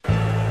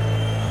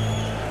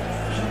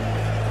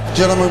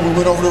Gentlemen, we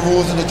went over the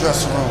rules in the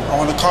dressing room. I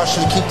want to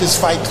caution you to keep this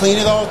fight clean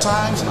at all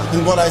times,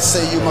 and what I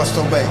say you must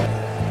obey.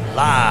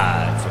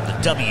 Live from the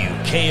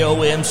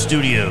WKOM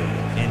studio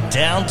in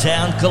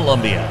downtown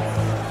Columbia,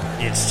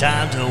 it's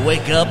time to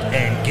wake up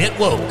and get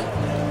woke.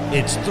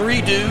 It's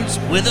Three Dudes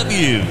with a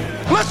View.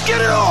 Let's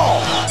get it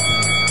all!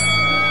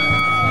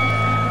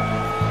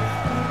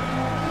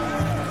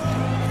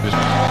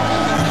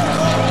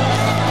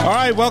 All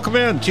right, welcome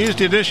in.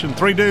 Tuesday edition,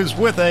 Three Dudes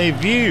with a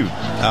View.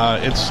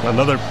 It's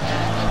another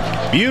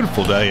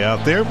beautiful day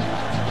out there.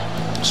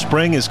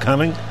 Spring is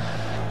coming.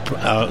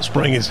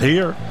 Spring is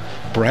here.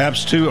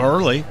 Perhaps too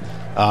early.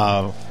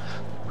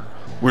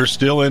 We're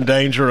still in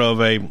danger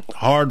of a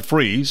hard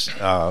freeze,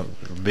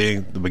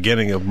 being the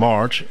beginning of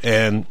March.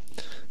 And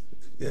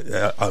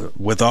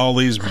with all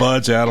these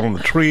buds out on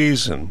the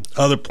trees and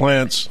other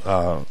plants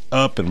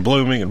up and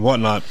blooming and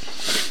whatnot,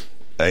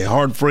 a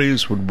hard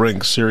freeze would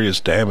bring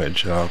serious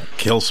damage,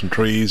 kill some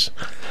trees,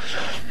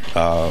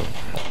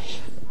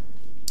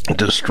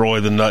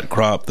 destroy the nut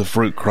crop, the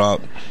fruit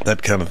crop,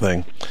 that kind of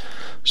thing.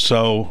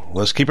 So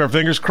let's keep our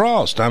fingers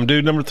crossed. I'm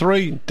dude number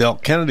 3,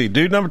 Delk Kennedy.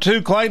 Dude number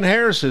 2, Clayton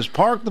Harris, has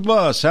parked the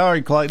bus. How are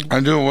you, Clayton?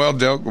 I'm doing well,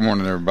 Delk. Good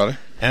morning, everybody.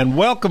 And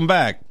welcome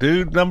back,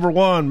 dude number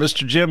 1,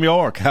 Mr. Jim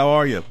York. How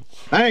are you?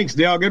 Thanks,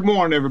 Dale. Good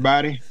morning,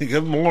 everybody.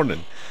 Good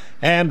morning.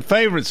 And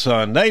favorite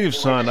son, native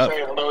son of...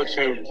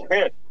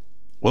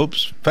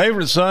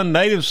 favorite son,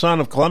 native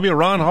son of Columbia,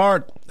 Ron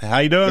Hart. How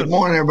you doing? Good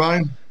morning,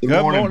 everybody.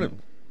 Good morning.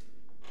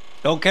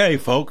 Okay,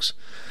 folks.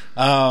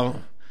 Let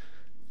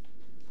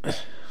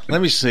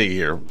me see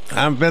here.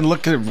 I've been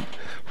looking at...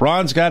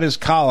 Ron's got his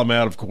column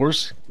out, of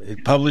course.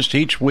 It published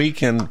each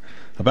week in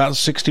about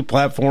 60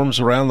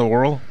 platforms around the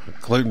world,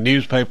 including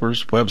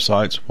newspapers,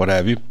 websites, what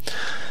have you.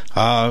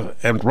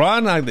 And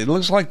Ron, it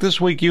looks like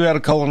this week you had a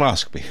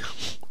colonoscopy.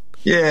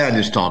 Yeah, I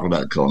just talking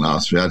about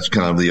colonoscopy. That's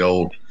kind of the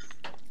old...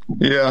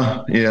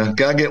 Yeah.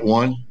 Gotta get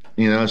one.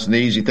 It's an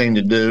easy thing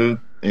to do.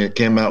 It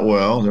came out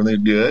well.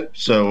 Everything's good.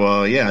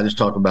 So, I just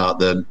talk about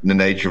the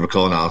nature of a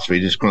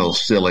colonoscopy. Just kind of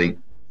silly,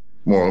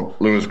 more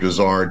Louis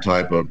Grizzard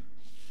type of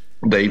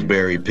Dave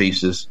Barry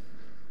pieces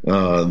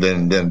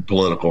than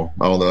political.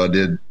 Although I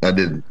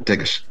did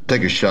take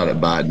a shot at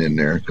Biden in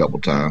there a couple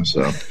times.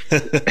 So,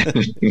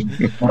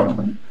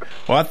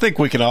 well, I think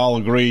we can all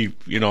agree,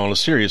 on a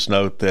serious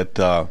note,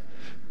 that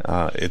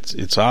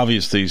it's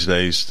obvious these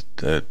days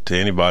to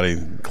anybody,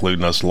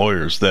 including us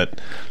lawyers, that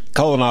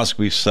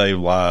colonoscopies save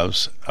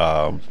lives.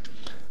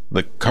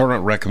 The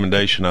current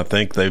recommendation, I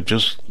think they've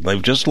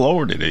just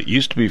lowered it. It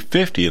used to be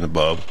 50 and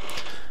above.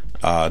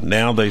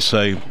 Now they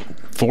say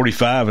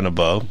 45 and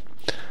above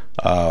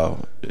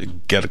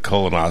get a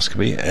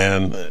colonoscopy,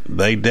 and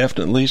they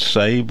definitely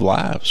save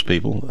lives,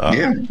 people.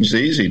 It's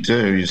easy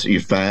too. You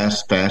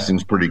fast.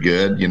 Fasting's pretty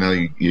good. You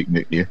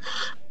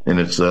and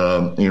it's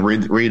you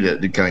read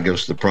it. It kind of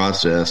goes through the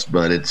process,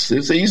 but it's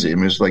easy. I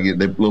mean, it's like a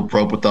little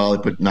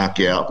propofol. They knock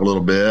you out for a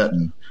little bit,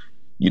 and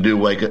you do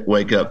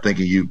wake up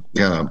thinking you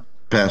kind of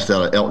passed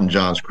out at Elton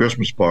John's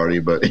Christmas party,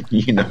 but oh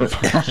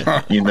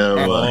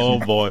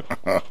boy,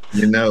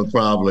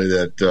 probably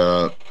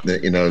that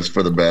it's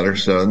for the better.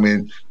 So I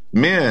mean,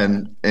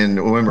 men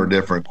and women are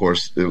different, of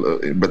course,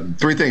 but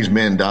 3 things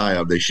men die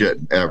of they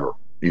shouldn't ever: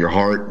 your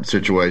heart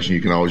situation.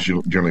 You can always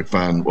generally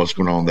find what's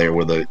going on there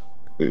with a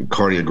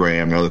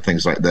cardiogram and other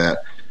things like that.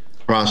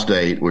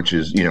 Prostate, which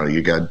is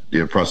you got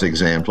prostate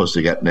exam, plus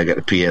they got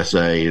the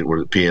PSA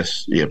or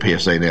the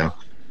PSA now,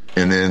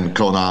 and then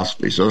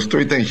colonoscopy. So those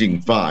 3 things you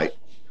can fight.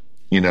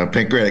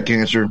 Pancreatic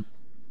cancer,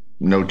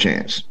 no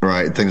chance,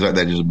 right? Things like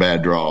that is a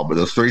bad draw. But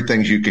those 3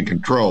 things you can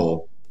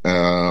control.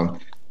 And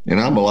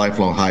I'm a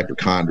lifelong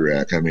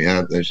hypochondriac. I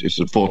mean, it's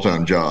a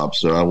full-time job,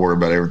 so I worry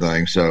about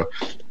everything. So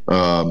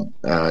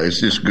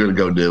it's just good to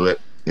go do it.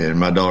 And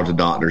my daughter's a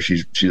doctor;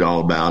 she's all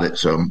about it.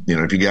 So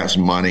if you got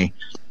some money,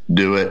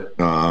 do it.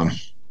 I'm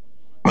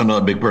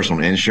not a big person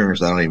on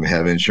insurance. I don't even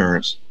have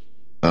insurance.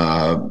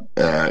 I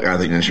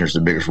think insurance is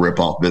the biggest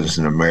rip-off business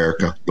in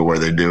America, the way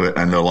they do it.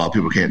 I know a lot of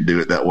people can't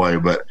do it that way,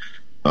 but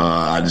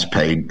I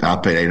paid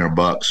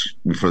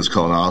 $800 for this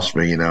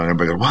colonoscopy, and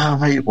everybody goes, wow,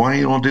 why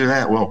you don't do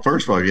that? Well,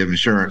 first of all, if you have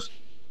insurance,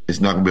 it's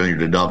not going to be on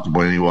your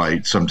deductible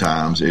anyway.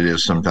 Sometimes it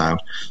is.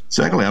 Sometimes.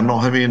 Secondly, I don't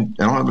have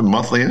a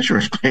monthly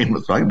insurance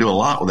payment, so I can do a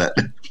lot with that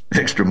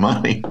extra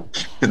money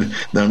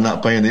that I'm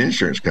not paying the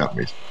insurance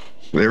companies.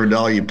 With every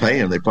dollar you pay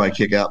them, they probably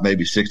kick out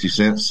maybe 60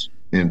 cents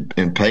in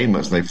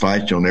payments. And they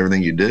fight you on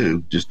everything you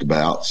do, just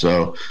about.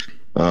 So,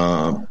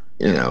 so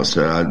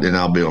then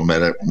I'll be on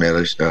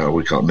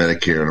we call it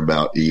Medicare in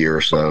about a year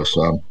or so.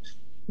 So I'm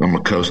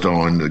going to coast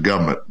on the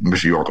government.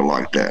 Mr. York will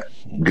like that.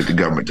 Get the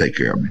government to take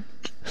care of me.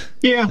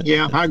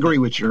 Yeah, I agree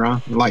with you,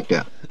 Ron. I like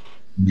that.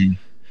 Mm-hmm.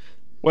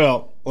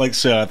 Well, like I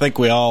said, I think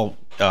we all,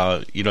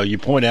 you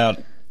point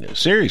out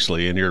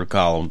seriously in your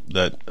column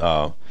that,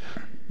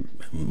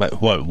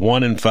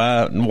 1 in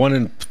 5,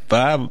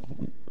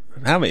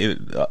 how many,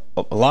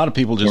 a lot of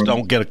people just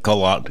don't get a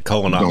colonoscopy.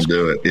 Don't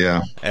do it,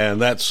 yeah.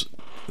 And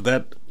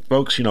that,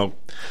 folks,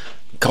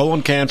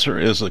 colon cancer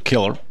is a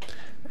killer.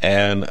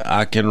 And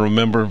I can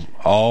remember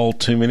all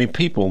too many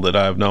people that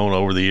I've known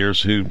over the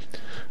years who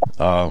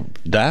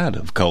died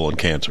of colon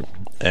cancer.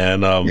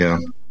 And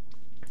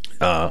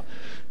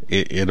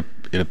it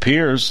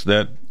appears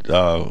that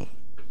I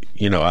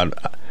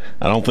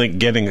don't think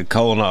getting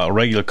a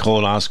regular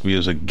colonoscopy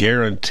is a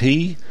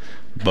guarantee,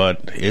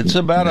 but it's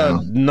about a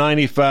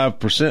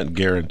 95%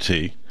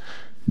 guarantee.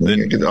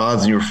 The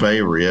odds in your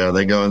favor. Yeah,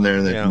 they go in there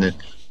and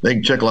they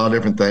can check a lot of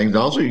different things.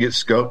 Also, you get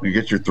scoped. You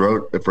get your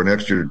throat for an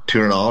extra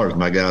 $200.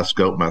 My guy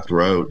scoped my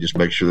throat. Just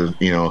make sure that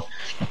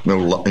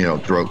no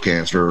throat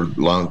cancer,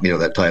 lung,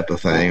 that type of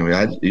thing.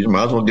 I mean, you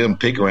might as well give them a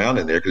peek around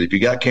in there, because if you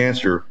got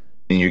cancer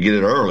and you get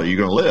it early, you're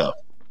going to live.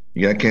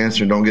 You got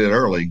cancer and don't get it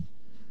early,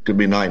 could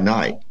be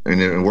night.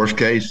 And in worst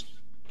case,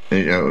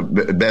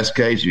 best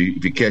case,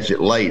 if you catch it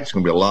late, it's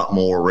going to be a lot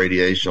more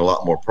radiation, a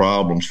lot more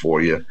problems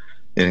for you.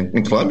 And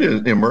in Columbia,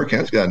 Merck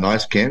County's got a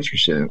nice cancer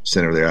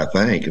center there, I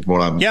think.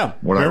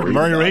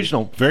 Very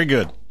regional, very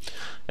good.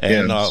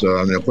 And so,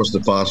 of course,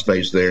 the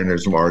phosphates there, and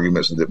there's some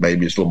arguments that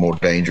maybe it's a little more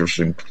dangerous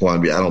in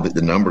Columbia. I don't think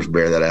the numbers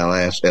bear that out.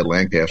 I asked Ed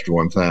Lancaster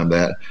one time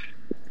that,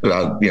 but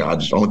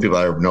only people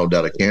I ever know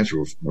died of cancer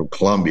was from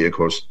Columbia, of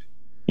course.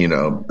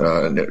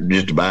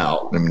 Just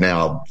about. I mean,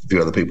 now a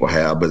few other people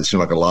have, but it seemed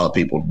like a lot of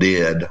people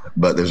did.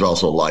 But there's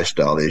also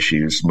lifestyle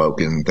issues,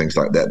 smoking, things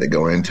like that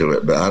go into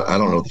it. But I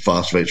don't know if the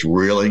phosphates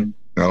really.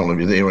 I don't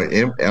know if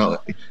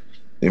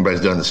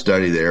anybody's done the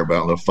study there, but I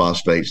don't know if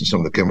phosphates and some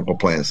of the chemical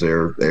plants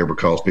there, they ever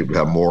cause people to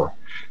have more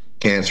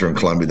cancer in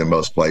Columbia than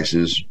most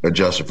places,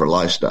 adjusted for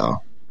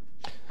lifestyle.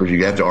 Because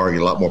you have to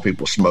argue a lot more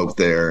people smoke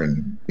there,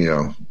 and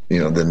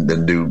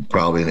than do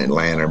probably in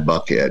Atlanta or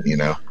Buckhead.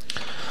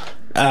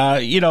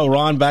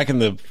 Ron, back in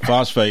the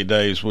phosphate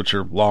days, which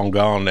are long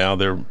gone now,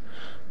 there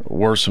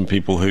were some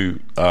people who,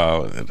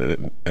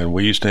 and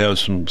we used to have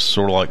some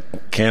sort of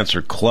like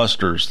cancer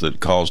clusters that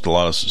caused a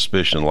lot of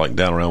suspicion, like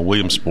down around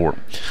Williamsport.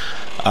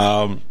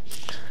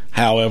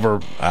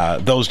 However,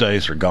 those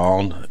days are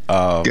gone.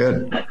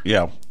 Good.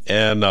 Yeah.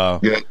 And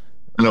good.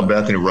 I know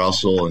Bethany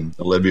Russell and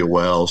Olivia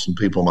Wells, some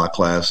people in my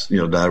class,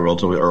 died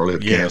relatively early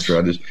of cancer.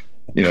 I just,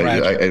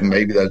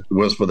 maybe that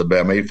was for the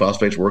bad. Maybe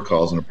phosphates were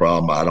causing a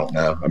problem. I don't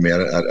know. I mean,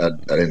 I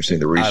didn't see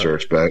the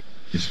research, but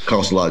it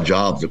cost a lot of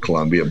jobs at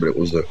Columbia. But it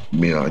was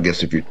I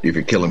guess if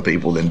you're killing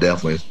people, then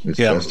definitely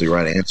that's the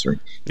right answer.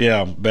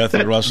 Yeah,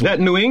 Bethany Russell. That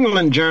New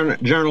England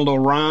journal, though,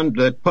 Ron,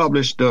 that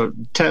published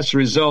test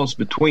results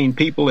between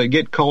people that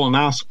get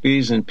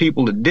colonoscopies and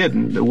people that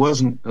didn't. There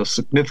wasn't a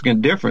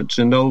significant difference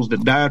in those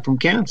that died from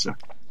cancer.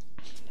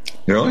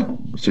 Really?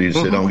 So you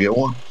said don't get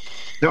one?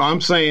 No, I'm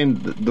saying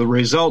the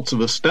results of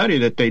a study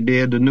that they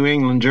did, the New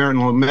England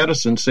Journal of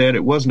Medicine said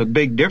it wasn't a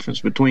big difference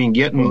between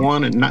getting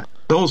one and not.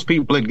 Those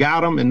people that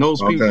got them and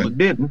those people that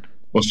didn't.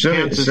 Well, send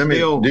me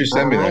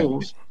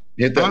that.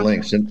 Hit that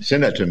link.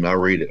 Send that to me. I'll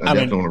read it. I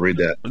definitely want to read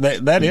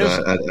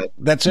that.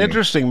 That's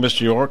interesting,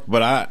 Mr. York.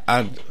 But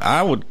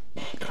I would,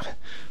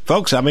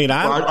 folks. I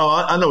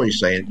know what you're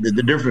saying.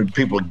 The different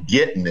people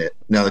getting it.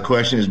 Now the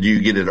question is, do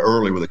you get it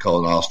early with a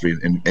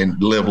colonoscopy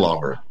and live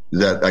longer?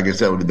 I guess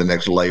that would be the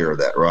next layer of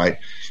that, right?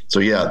 So,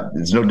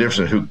 there's no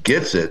difference in who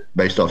gets it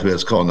based off who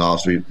has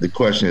colonoscopy. The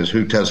question is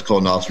who tests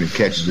colonoscopy and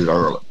catches it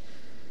early.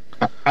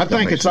 I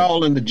think it's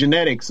all in the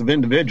genetics of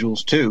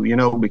individuals, too,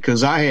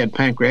 because I had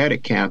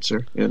pancreatic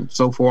cancer, and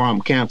so far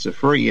I'm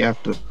cancer-free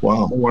after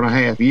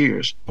 4.5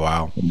 years.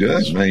 Wow.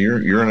 Good. Man,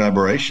 you're an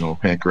aberration of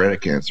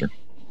pancreatic cancer.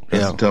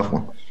 That's a tough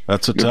one.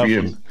 That's a tough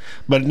one.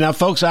 But now,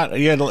 folks,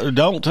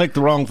 don't take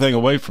the wrong thing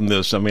away from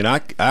this. I mean, I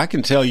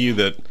can tell you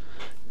that,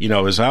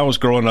 as I was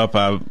growing up,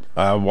 I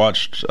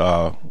watched,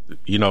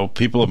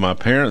 people of my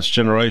parents'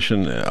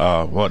 generation,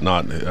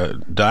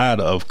 died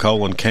of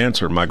colon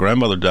cancer. My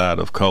grandmother died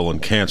of colon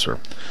cancer.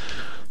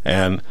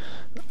 And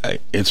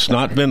it's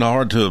not been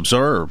hard to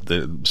observe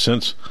that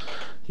since,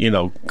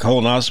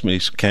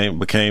 colonoscopies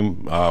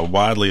became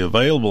widely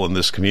available in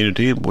this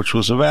community, which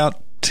was about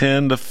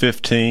 10 to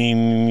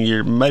 15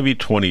 years, maybe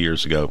 20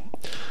 years ago.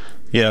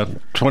 Yeah,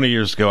 20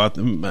 years ago,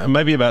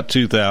 maybe about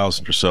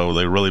 2000 or so,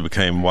 they really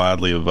became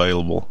widely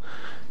available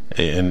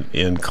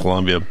in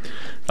Columbia.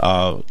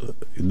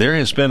 There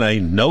has been a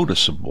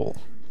noticeable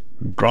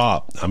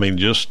drop. I mean,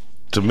 just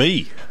to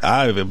me,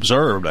 I've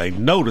observed a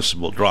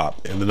noticeable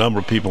drop in the number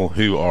of people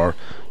who are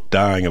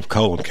dying of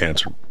colon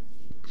cancer.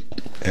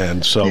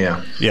 And so,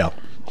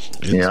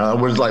 I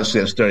would like to see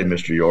a study,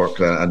 Mr. York.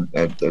 I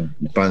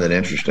find that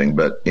interesting,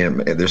 but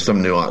there's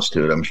some nuance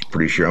to it, I'm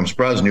pretty sure. I'm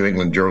surprised New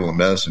England Journal of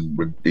Medicine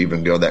would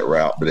even go that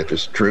route, but if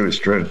it's true, it's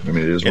true. I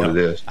mean, it is what it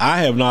is.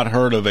 I have not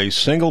heard of a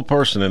single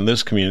person in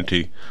this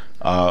community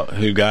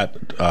who got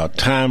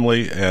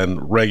timely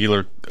and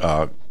regular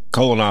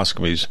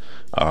colonoscopies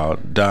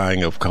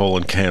dying of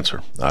colon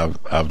cancer.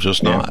 I've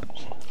just not.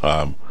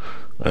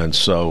 And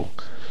so...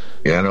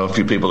 Yeah, I know a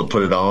few people that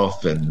put it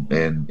off and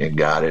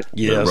got it.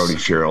 Yes. Brody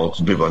Sherrill,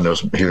 some people I know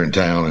here in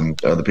town,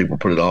 and other people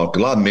put it off. A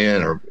lot of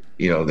men are,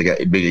 they got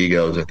big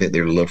egos. I think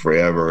they're to live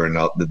forever, and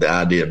the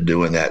idea of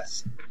doing that,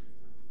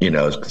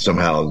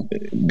 somehow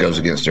goes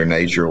against their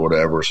nature or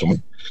whatever. So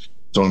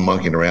It's only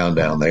monkeying around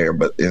down there,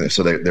 but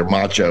so they're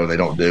macho. They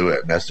don't do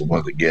it, and that's the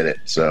ones that get it.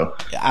 So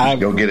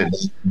go get it.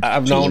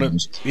 I've known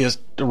it. Yes,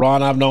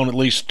 Ron. I've known at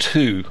least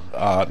two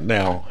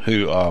now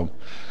who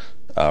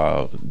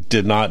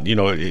did not.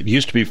 It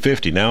used to be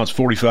 50. Now it's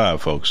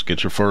 45. Folks,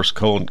 get your first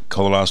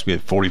colonoscopy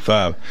at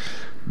 45.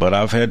 But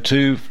I've had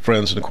two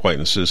friends and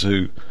acquaintances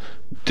who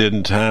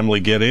didn't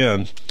timely get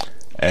in,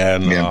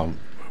 and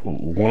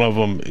one of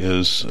them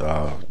is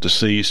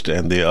deceased,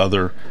 and the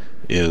other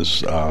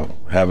is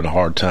having a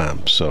hard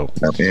time. So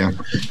yeah,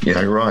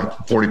 you're right.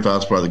 45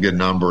 is probably a good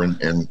number,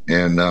 and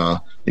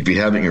if you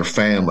have it in your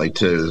family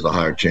too, there's a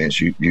higher chance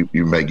you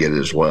may get it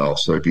as well.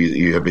 So if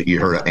you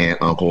heard an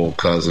aunt, uncle,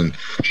 cousin,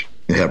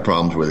 you have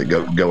problems with it,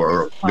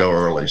 go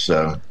early.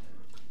 So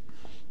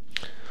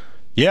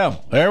yeah,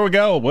 there we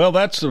go. Well,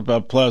 that's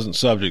a pleasant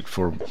subject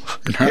for.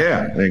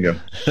 Yeah, there you go.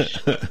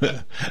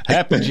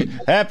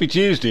 Happy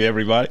Tuesday,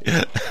 everybody.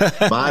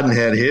 Biden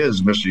had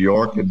his, Mr.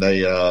 York, and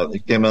they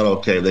came out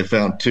okay. They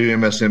found two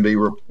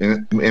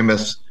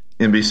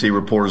MSNBC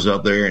reporters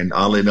out there, and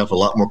oddly enough, a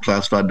lot more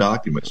classified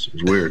documents. It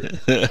was weird.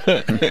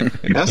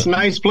 That's a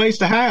nice place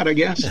to hide, I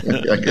guess.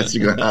 I guess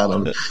you go hide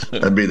them.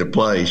 That'd be the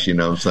place, you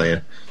know what I'm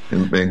saying?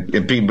 And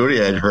Pete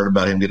Buttigieg heard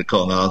about him get a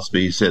colonoscopy.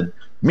 He said,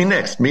 Me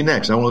next. I'm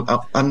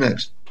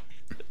next.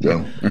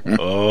 So,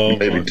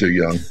 maybe too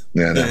young.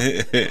 Yeah.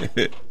 No.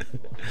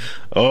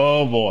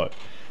 Oh boy!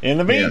 In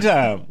the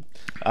meantime,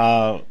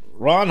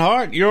 Ron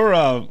Hart,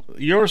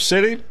 your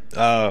city.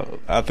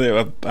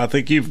 I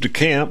think you've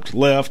decamped,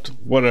 left,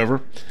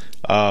 whatever.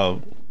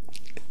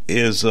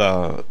 Is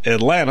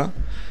Atlanta,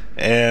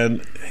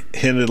 and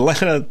in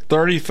Atlanta,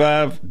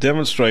 35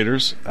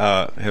 demonstrators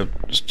have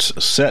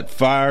set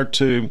fire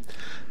to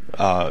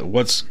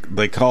what's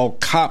they call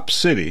Cop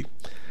City.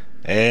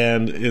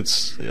 And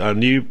it's a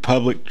new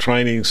public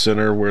training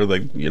center where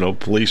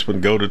policemen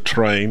go to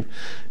train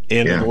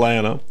in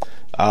Atlanta.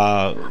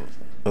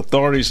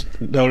 Authorities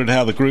noted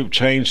how the group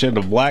changed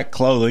into black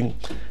clothing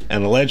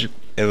and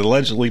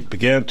allegedly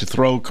began to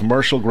throw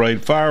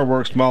commercial-grade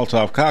fireworks,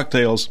 Molotov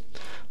cocktails,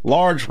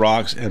 large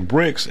rocks, and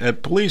bricks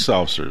at police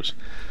officers.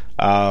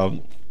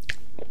 And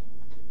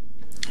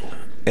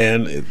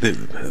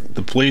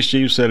the police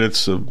chief said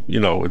it's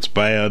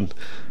bad,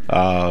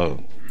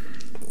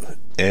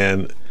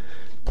 and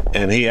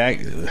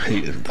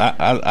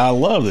I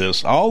love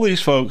this. All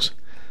these folks,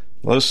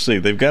 let's see,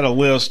 they've got a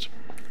list.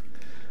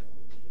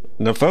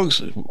 Now,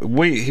 folks,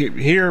 we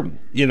here,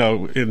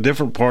 in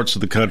different parts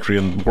of the country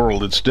and the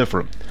world, it's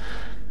different.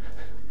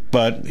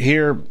 But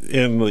here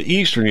in the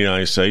eastern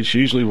United States,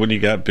 usually when you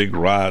got big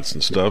riots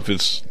and stuff,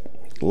 it's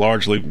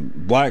largely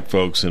black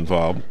folks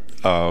involved.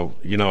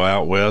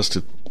 Out west,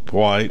 it's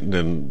white,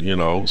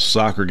 and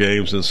soccer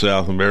games in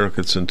South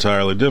America, it's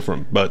entirely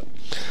different. But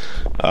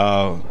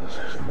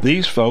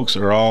these folks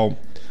are all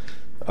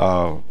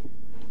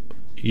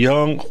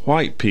young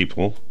white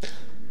people.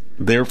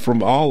 They're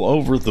from all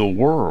over the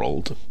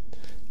world,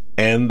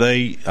 and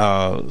they're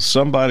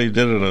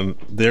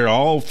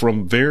all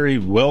from very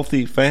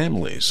wealthy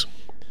families.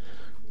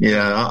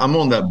 Yeah, I'm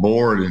on that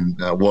board, and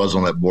I was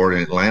on that board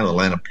in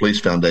Atlanta Police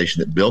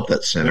Foundation that built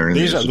that center. And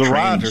these are the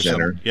rioters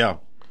center. Yeah,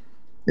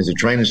 it's a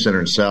training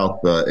center in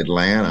South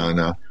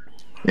Atlanta,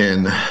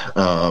 and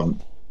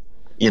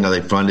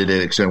they funded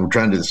it. Except we're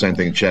trying to do the same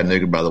thing in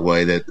Chattanooga, by the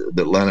way, that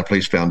the Atlanta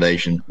Police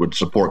Foundation would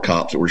support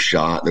cops that were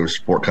shot. They would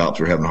support cops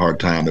that were having a hard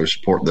time. They would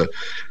support the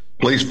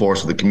police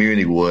force of the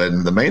community would.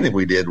 And the main thing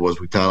we did was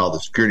we tied all the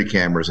security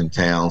cameras in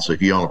town. So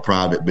if you own a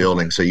private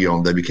building, say you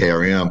own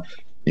WKRM,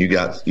 you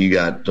got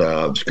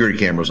security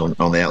cameras on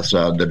the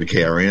outside of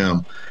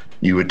WKRM.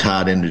 You would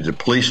tie it into the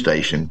police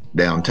station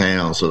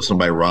downtown. So if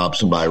somebody robs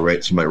somebody,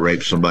 rapes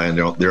somebody,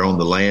 and they're on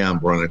the lam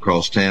running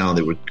across town,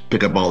 they would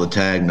pick up all the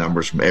tag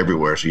numbers from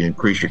everywhere. So you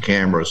increase your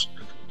cameras,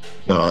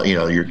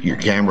 your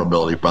camera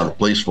ability by the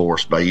police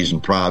force by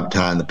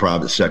tying the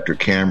private sector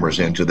cameras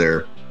into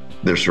their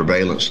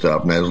surveillance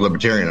stuff. Now, as a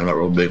libertarian, I'm not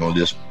real big on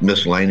just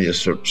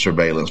miscellaneous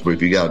surveillance, but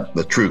if you got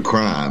the true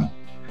crime,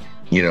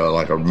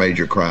 like a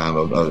major crime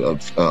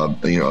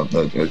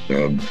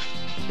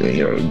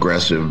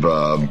aggressive,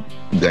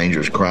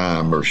 dangerous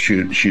crime or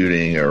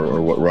shooting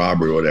or what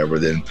robbery or whatever,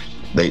 then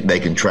they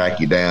can track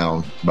you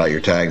down by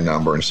your tag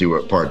number and see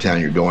what part of town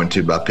you're going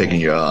to by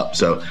picking you up.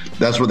 So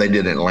that's what they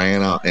did in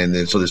Atlanta. And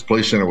then so this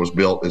police center was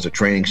built as a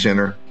training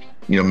center.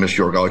 Mr.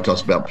 York always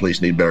talks about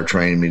police need better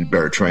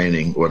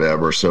training,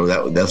 whatever. So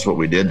that's what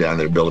we did down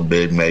there, build a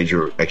big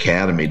major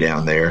academy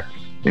down there.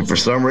 And for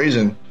some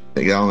reason,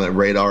 they got on that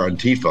radar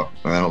Antifa.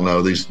 I don't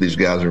know. These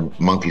guys are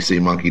monkey see,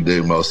 monkey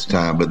do most of the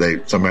time, but they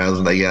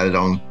got it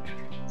on.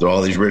 So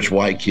all these rich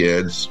white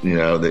kids,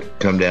 that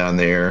come down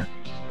there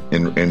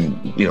and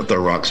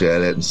throw rocks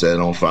at it and set it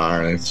on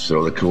fire. And it's sort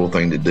of the cool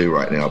thing to do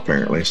right now,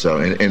 apparently. So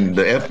and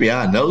the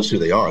FBI knows who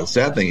they are. The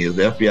sad thing is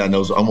the FBI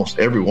knows almost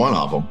every one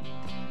of them,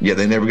 yet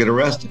they never get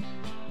arrested.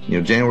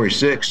 January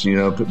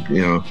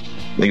 6th,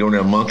 they go in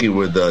there monkey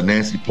with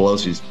Nancy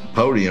Pelosi's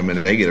podium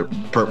and they get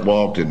perp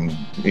walked and,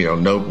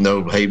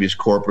 no habeas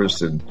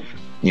corpus and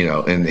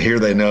here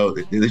they know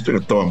they're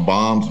throwing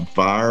bombs and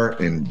fire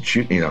and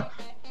shoot,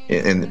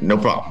 and no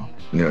problem.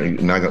 You're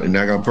not going to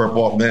perp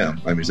walk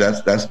them. I mean,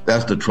 that's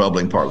the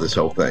troubling part of this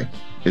whole thing,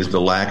 is the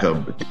lack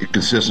of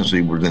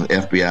consistency within the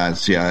FBI and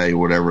CIA or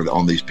whatever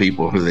on these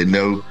people who they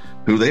know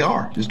who they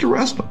are. Just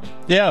arrest them.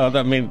 Yeah,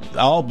 I mean,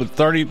 all but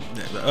 30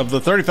 of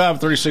the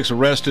 35, 36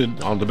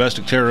 arrested on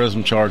domestic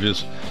terrorism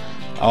charges,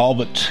 all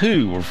but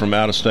 2 were from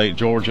out-of-state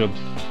Georgia.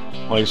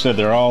 Like I said,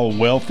 they're all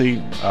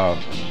wealthy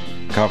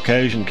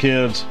Caucasian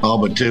kids. All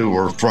but 2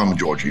 were from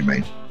Georgia, you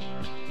mean?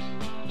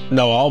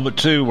 No, all but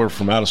 2 were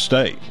from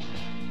out-of-state.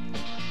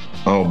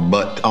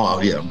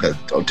 Okay.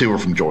 2 were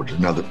from Georgia.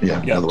 Another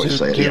way to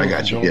say it. Yeah, I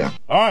got you. Yeah.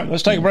 All right,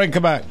 let's take a break and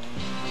come back.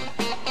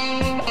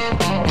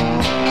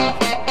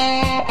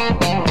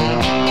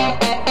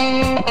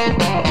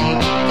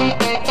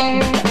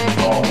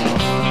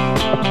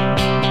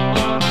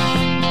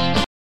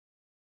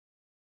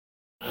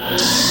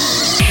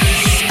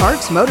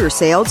 Parks Motor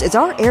Sales is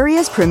our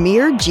area's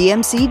premier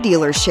GMC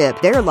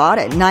dealership. Their lot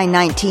at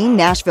 919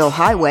 Nashville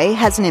Highway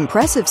has an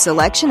impressive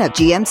selection of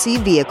GMC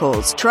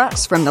vehicles,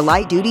 trucks from the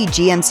light-duty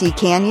GMC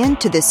Canyon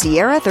to the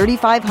Sierra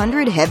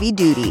 3500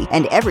 heavy-duty,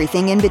 and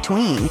everything in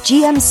between.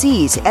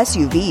 GMC's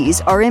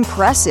SUVs are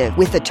impressive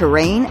with the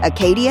Terrain,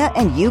 Acadia,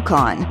 and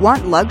Yukon.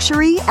 Want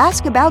luxury?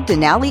 Ask about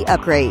Denali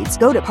upgrades.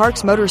 Go to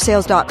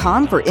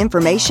parksmotorsales.com for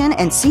information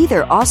and see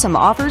their awesome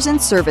offers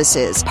and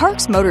services.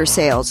 Parks Motor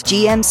Sales,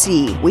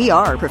 GMC. We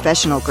are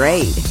professional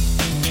grade.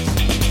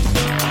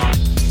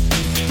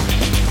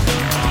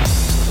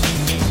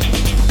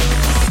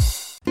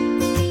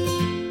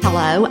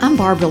 Hello, I'm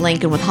Barbara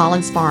Lincoln with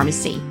Holland's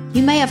Pharmacy.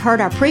 You may have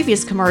heard our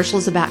previous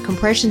commercials about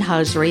compression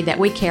hosiery that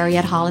we carry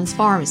at Holland's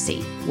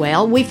Pharmacy.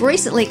 Well, we've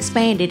recently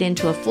expanded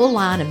into a full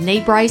line of knee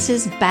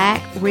braces,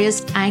 back,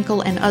 wrist,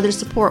 ankle, and other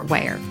support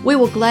wear. We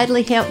will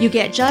gladly help you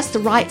get just the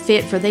right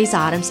fit for these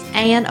items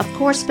and, of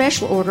course,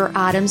 special order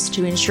items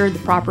to ensure the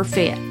proper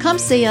fit. Come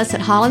see us at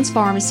Holland's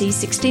Pharmacy,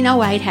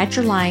 1608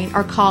 Hatcher Lane,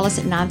 or call us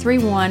at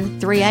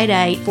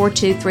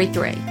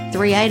 931-388-4233.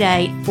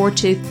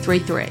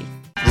 388-4233.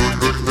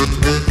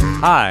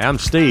 Hi, I'm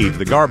Steve,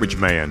 the garbage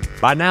man.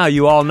 By now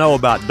you all know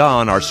about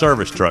Don, our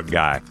service truck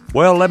guy.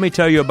 Well, let me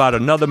tell you about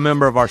another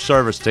member of our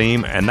service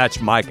team, and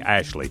that's Mike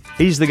Ashley.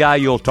 He's the guy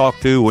you'll talk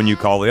to when you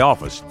call the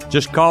office.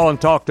 Just call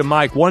and talk to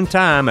Mike one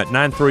time at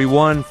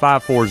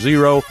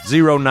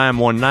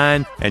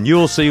 931-540-0919, and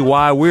you'll see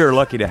why we're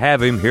lucky to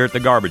have him here at the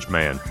Garbage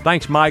Man.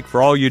 Thanks, Mike,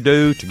 for all you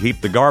do to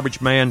keep the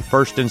Garbage Man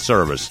first in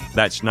service.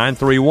 That's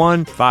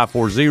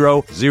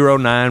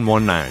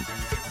 931-540-0919.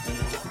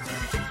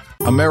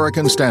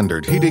 American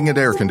Standard Heating and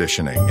Air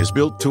Conditioning is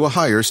built to a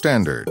higher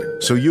standard,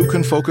 so you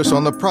can focus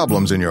on the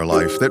problems in your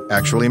life that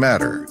actually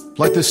matter,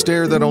 like the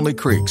stair that only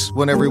creaks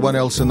when everyone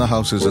else in the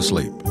house is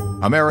asleep.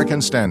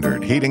 American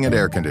Standard Heating and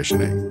Air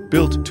Conditioning,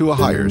 built to a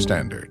higher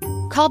standard.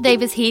 Call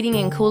Davis Heating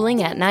and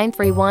Cooling at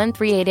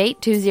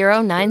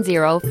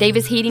 931-388-2090.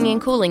 Davis Heating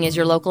and Cooling is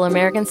your local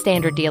American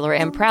Standard dealer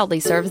and proudly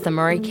serves the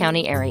Murray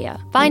County area.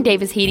 Find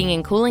Davis Heating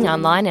and Cooling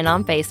online and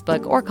on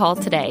Facebook or call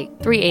today,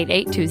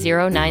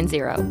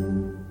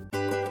 388-2090.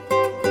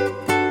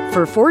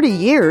 For 40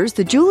 years,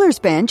 the Jewelers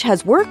Bench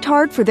has worked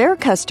hard for their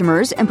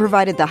customers and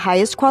provided the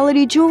highest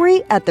quality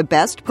jewelry at the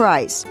best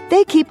price.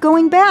 They keep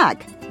going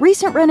back.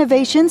 Recent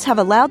renovations have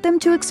allowed them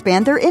to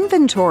expand their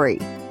inventory.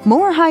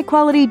 More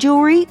high-quality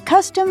jewelry,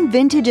 custom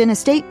vintage and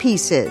estate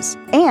pieces,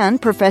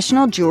 and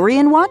professional jewelry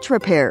and watch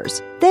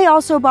repairs. They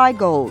also buy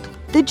gold.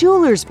 The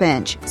Jewelers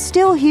Bench,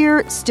 still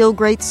here, still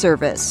great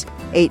service.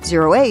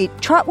 808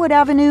 Trotwood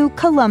Avenue,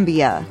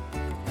 Columbia.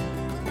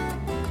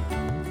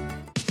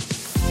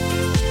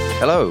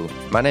 Hello,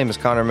 my name is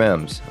Connor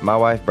Mims. My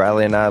wife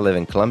Bradley and I live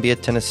in Columbia,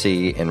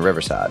 Tennessee in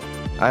Riverside.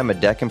 I am a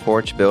deck and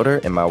porch builder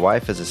and my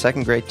wife is a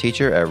second grade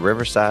teacher at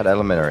Riverside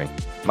Elementary.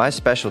 My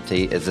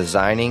specialty is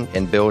designing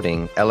and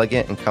building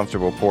elegant and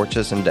comfortable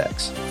porches and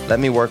decks. Let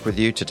me work with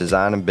you to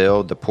design and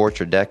build the porch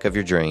or deck of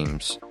your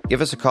dreams.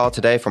 Give us a call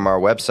today from our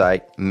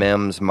website,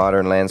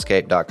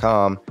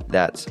 mimsmodernlandscape.com.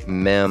 That's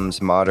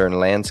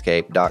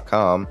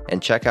mimsmodernlandscape.com,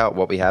 and check out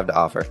what we have to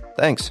offer.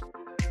 Thanks.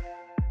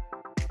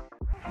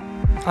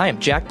 I am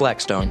Jack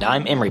Blackstone. And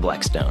I'm Emery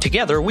Blackstone.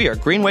 Together, we are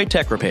Greenway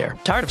Tech Repair.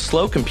 Tired of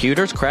slow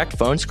computers, cracked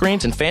phone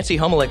screens, and fancy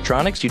home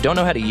electronics you don't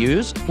know how to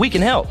use? We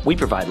can help. We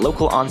provide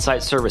local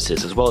on-site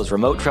services as well as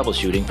remote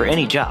troubleshooting for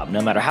any job,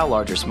 no matter how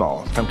large or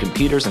small, from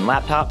computers and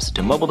laptops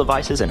to mobile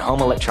devices and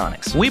home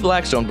electronics. We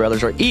Blackstone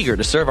brothers are eager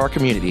to serve our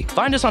community.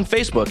 Find us on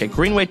Facebook at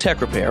Greenway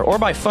Tech Repair or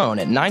by phone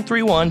at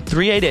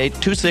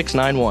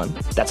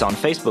 931-388-2691. That's on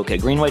Facebook at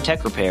Greenway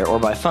Tech Repair or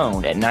by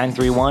phone at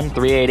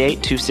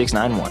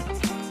 931-388-2691.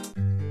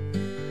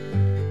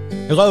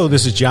 Hello,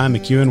 this is John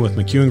McEwen with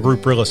McEwen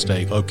Group Real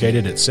Estate,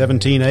 located at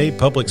 17A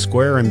Public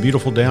Square in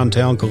beautiful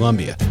downtown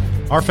Columbia.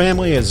 Our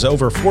family has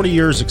over 40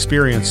 years'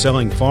 experience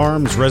selling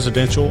farms,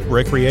 residential,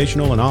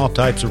 recreational, and all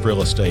types of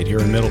real estate here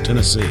in Middle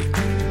Tennessee.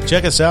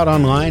 Check us out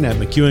online at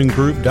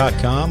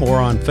McEwenGroup.com or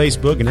on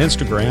Facebook and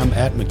Instagram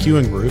at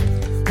McEwen Group,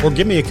 or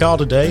give me a call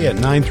today at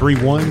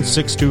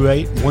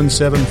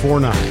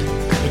 931-628-1749.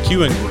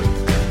 McEwen Group.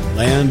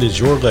 Land is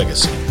your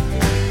legacy.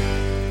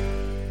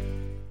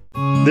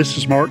 This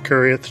is Mark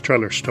Curry at the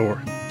Trailer Store.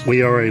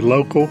 We are a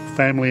local,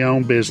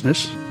 family-owned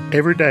business.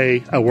 Every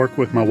day, I work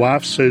with my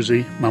wife,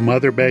 Susie, my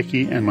mother,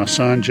 Becky, and my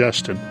son,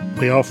 Justin.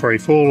 We offer a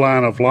full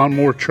line of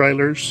lawnmower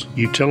trailers,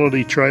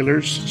 utility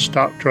trailers,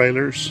 stock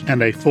trailers,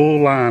 and a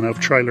full line of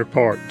trailer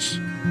parts.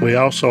 We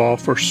also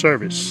offer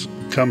service.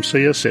 Come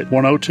see us at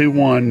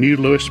 1021 New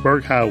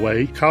Lewisburg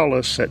Highway. Call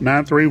us at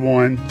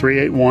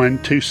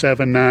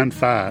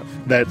 931-381-2795.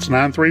 That's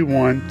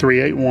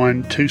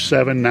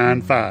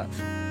 931-381-2795.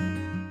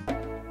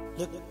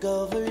 Look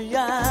over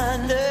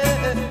yonder.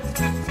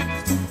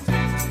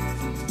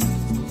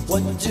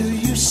 What do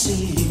you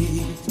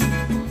see?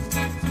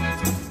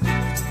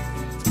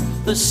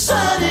 The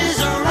sun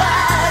is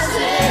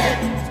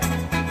rising,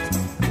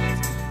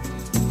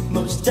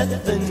 most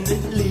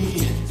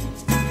definitely.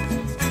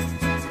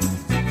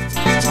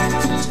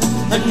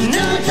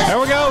 There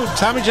we go.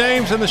 Tommy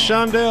James and the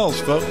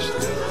Shondells, folks.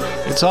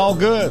 It's all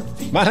good.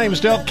 My name is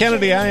Del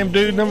Kennedy. I am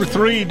dude number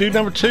 3. Dude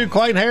number 2,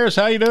 Clayton Harris.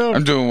 How you doing?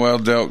 I'm doing well,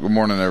 Del. Good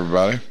morning,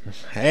 everybody.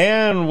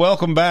 And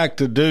welcome back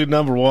to dude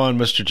number 1,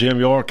 Mr. Jim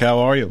York. How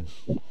are you?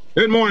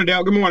 Good morning,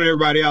 Del. Good morning,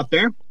 everybody out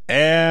there.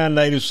 And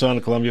native son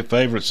of Columbia,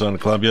 favorite son of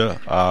Columbia,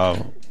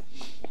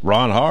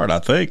 Ron Hart, I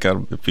think,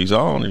 if he's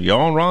on. Are you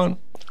on, Ron?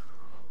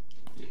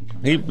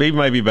 He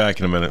may be back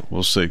in a minute.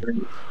 We'll see.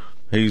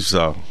 He's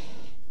somewhere.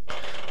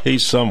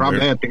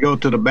 Probably had to go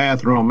to the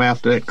bathroom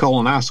after that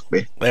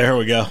colonoscopy. There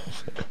we go.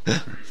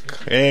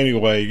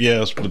 Anyway,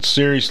 yes, but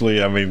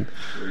seriously, I mean,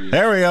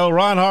 there we go.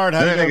 Ron Hart,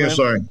 how you doing, man?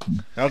 Sorry.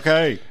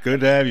 Okay, good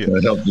to have you.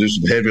 I help do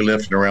some heavy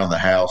lifting around the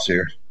house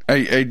here.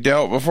 Hey,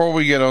 Del, before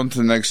we get on to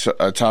the next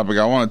topic,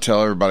 I want to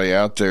tell everybody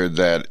out there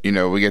that,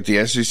 we get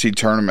the SEC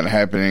tournament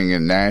happening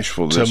in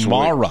Nashville this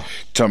week.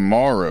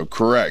 Tomorrow,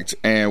 correct.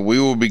 And we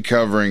will be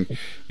covering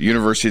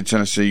University of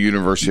Tennessee,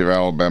 University of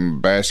Alabama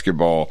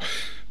basketball.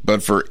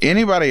 But for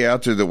anybody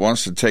out there that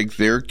wants to take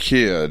their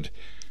kid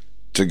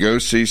to go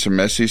see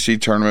some SEC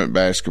tournament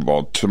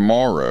basketball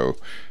tomorrow,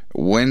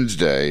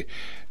 Wednesday,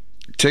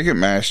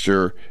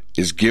 Ticketmaster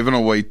is giving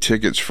away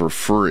tickets for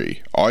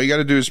free. All you got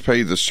to do is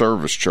pay the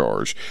service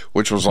charge,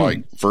 which was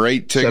like for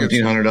 8 tickets,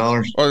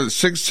 $1,700. Or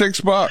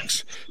 $6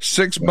 bucks.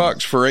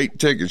 $6 for 8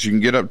 tickets. You can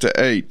get up to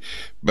 8,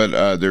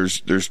 but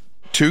there's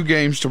 2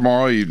 games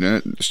tomorrow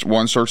evening.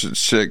 One starts at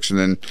 6, and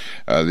then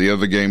the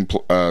other game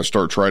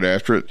starts right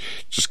after it.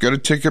 Just go to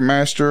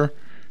Ticketmaster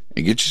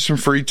and get you some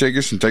free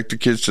tickets and take the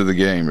kids to the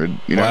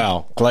game.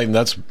 Wow, Clayton,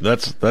 that's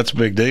a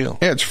big deal.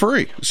 Yeah, it's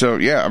free. So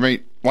yeah, I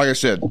mean, like I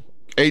said,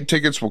 8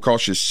 tickets will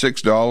cost you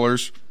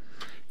 $6.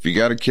 If you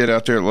got a kid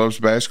out there that loves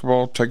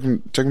basketball, take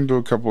them to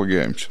a couple of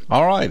games.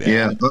 All right.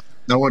 Yeah,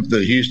 I went to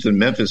the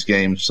Houston-Memphis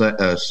game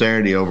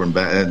Saturday over in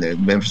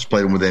Memphis.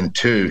 Played them within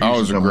 2. Oh, it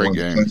was a great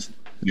game.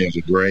 Yeah, it was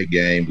a great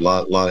game. A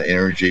lot of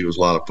energy. It was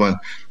a lot of fun.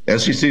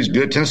 SEC's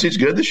good. Tennessee's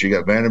good this year. You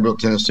got Vanderbilt,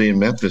 Tennessee, and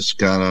Memphis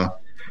kind of,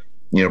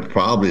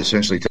 probably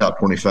essentially top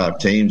 25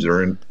 teams that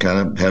are in,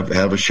 kind of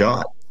have a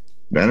shot.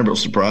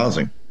 Vanderbilt's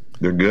surprising.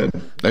 They're good.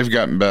 They've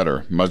gotten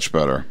better, much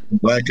better. I'm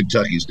glad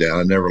Kentucky's down.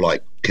 I never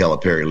liked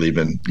Calipari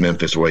leaving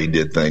Memphis the way he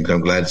did things. I'm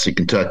glad to see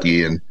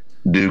Kentucky and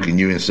Duke and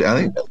UNC. I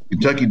think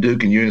Kentucky,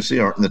 Duke, and UNC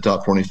aren't in the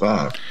top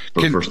 25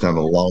 for the first time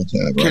in a long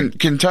time. Right?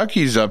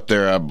 Kentucky's up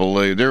there, I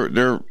believe.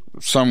 They're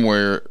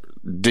somewhere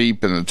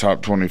deep in the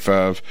top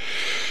 25.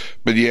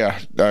 But yeah,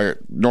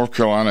 North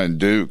Carolina and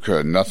Duke,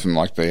 nothing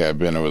like they have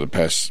been over the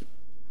past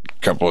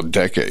couple of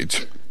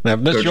decades. Now,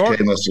 Miss York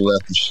must have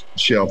left the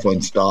shelf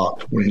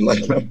unstocked when he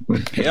left.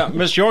 Yeah,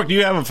 Miss York, do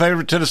you have a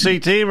favorite Tennessee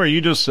team, or are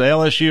you just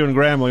LSU and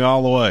Grambling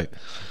all the way?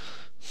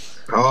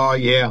 Oh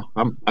yeah,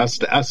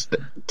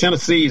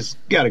 Tennessee's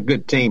got a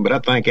good team, but I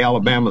think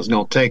Alabama's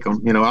going to take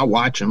them. I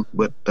watch them,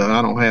 but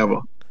I don't have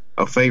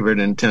a favorite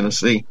in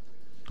Tennessee.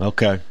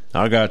 Okay,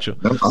 I got you.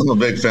 I'm a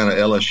big fan of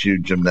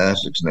LSU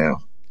gymnastics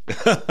now.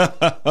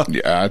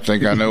 Yeah, I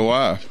think I know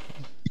why.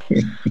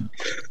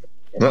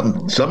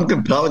 Something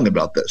compelling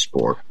about that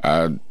sport.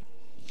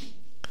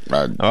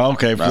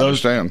 Okay,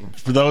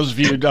 for those of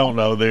you who don't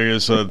know, there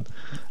is a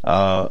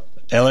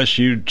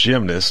LSU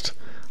gymnast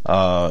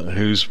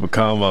who's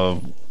become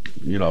a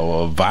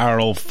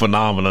viral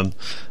phenomenon.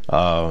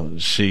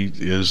 She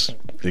is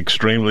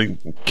extremely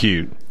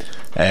cute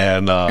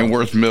and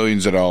worth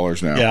millions of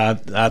dollars now.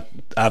 Yeah,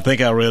 I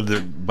think I read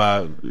that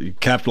by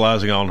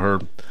capitalizing on her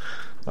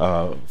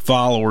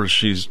followers,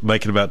 she's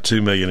making about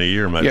 $2 million a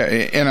year. Maybe.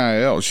 Yeah,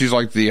 NIL. She's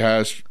like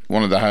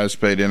one of the highest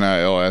paid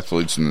NIL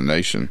athletes in the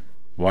nation.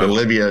 Wow.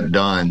 Olivia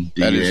Dunn.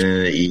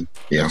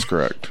 That's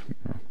correct.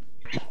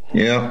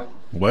 Yeah.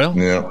 Well.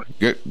 Yeah.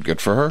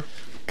 Good for her.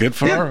 Good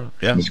for her.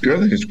 Yeah. It's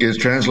good. It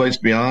translates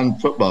beyond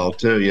football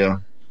too. Yeah.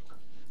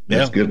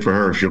 That's good for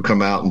her. She'll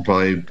come out and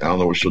play. I don't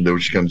know what she'll do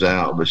when she comes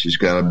out, but she's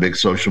got a big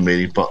social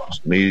media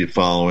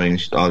following.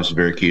 She's obviously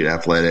very cute,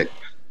 athletic.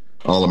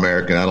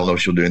 All-American. I don't know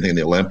if she'll do anything in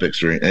the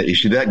Olympics. Is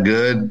she that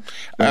good?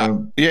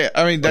 Yeah,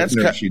 I mean, that's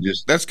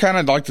kind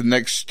of like the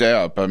next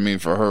step. I mean,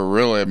 for her,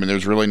 really. I mean,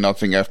 there's really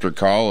nothing after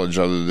college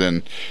other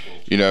than,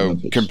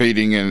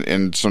 competing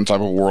in some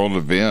type of world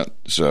event.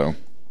 So,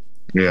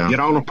 yeah.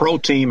 Get on a pro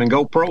team and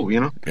go pro,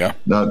 Yeah.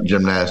 Not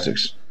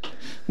gymnastics.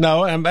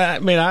 No, I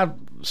mean,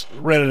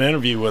 read an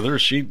interview with her.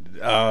 She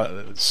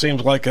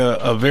seems like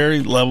a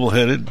very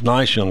level-headed,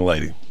 nice young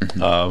lady.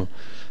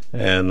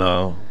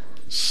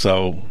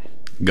 So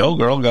go,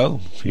 girl,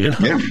 go. You know?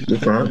 Yeah,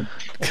 that's right.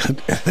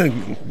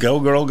 Go,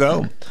 girl,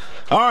 go.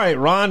 All right,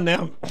 Ron,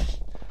 now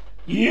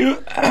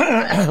you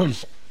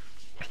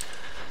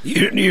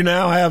you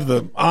now have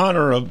the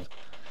honor of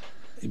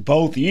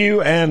both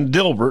you and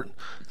Dilbert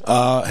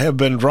have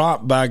been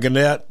dropped by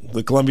Gannett,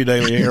 the Columbia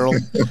Daily Herald.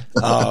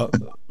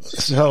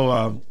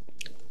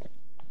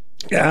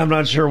 I'm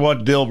not sure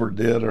what Dilbert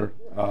did, or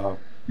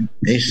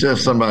he said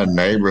something about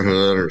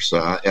neighborhood or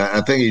something.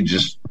 I think he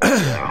just,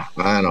 I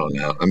don't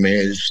know. I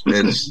mean,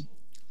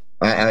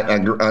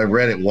 I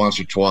read it once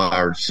or twice,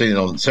 or seen it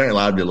on Saturday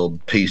Live did a little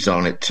piece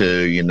on it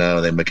too. You know,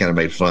 they kind of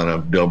made fun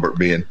of Dilbert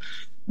being,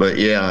 but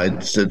yeah,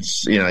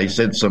 it's you know, he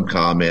said some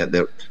comment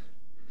that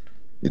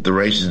if the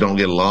races don't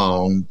get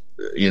along,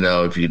 you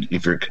know, if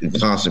you're in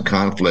constant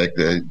conflict,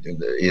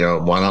 you know,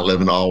 why not live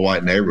in an all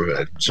white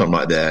neighborhood, something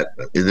like that.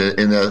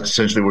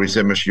 Essentially what he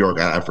said, Mr. York,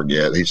 I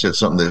forget. He said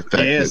something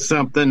that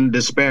something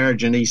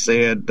disparaging. He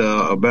said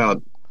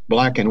about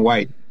black and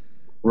white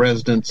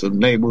residents of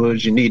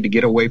neighborhoods, you need to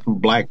get away from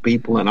black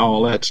people and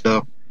all that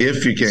stuff.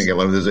 If you can't get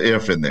along, there's an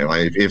if in there.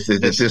 Like if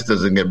this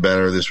doesn't get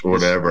better, this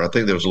whatever. I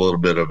think there was a little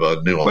bit of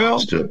a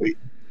nuance to it.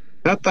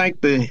 I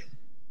think the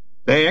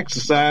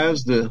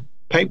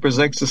papers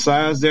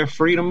exercise their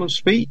freedom of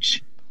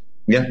speech.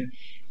 Yeah,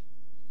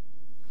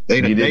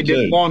 they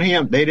didn't want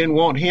him. They didn't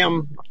want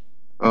him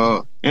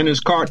in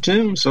his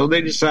cartoon, so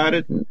they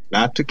decided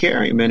not to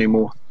carry him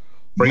anymore.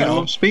 Freedom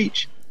of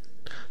speech.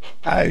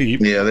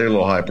 Yeah, they're a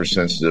little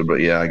hypersensitive,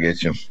 but yeah, I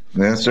get you.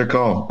 That's their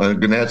call.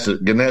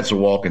 Gannett's a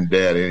walking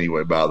dead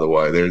anyway, by the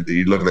way.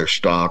 You look at their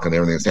stock and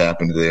everything that's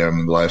happened to them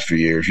in the last few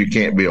years. You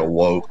can't be a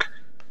woke,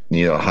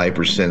 you know,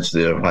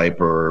 hypersensitive,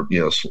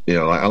 you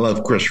know, I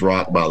love Chris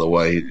Rock, by the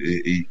way.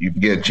 You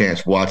get a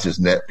chance to watch his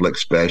Netflix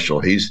special.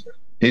 He's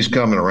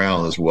coming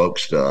around this woke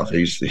stuff.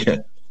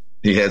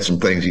 He had some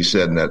things he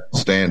said in that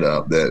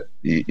stand-up that,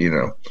 you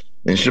know,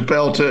 and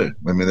Chappelle too.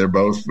 I mean, they're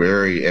both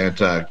very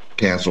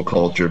anti-cancel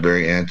culture,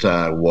 very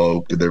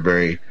anti-woke. They're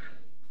very,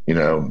 you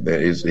know, he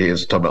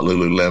is talking about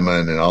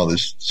Lululemon and all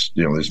this,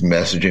 you know, this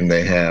messaging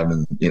they have,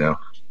 and you know,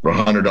 for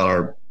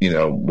 $100, you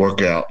know,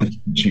 workout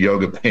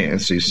yoga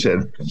pants, he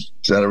said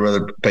I'd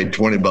rather pay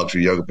 $20 for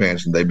yoga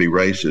pants and they be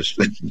racist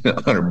than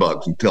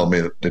 $100 and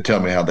tell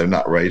me how they're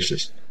not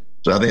racist.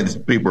 So I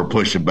think people are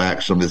pushing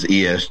back some of this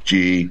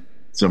ESG,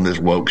 some of this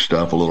woke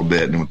stuff a little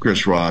bit, and when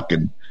Chris Rock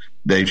and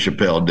Dave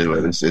Chappelle do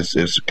it,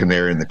 it's a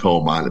canary in the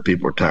coal mine that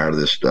people are tired of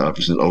this stuff.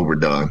 It's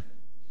overdone.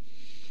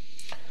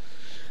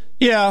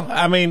 Yeah,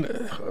 I mean,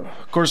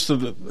 of course,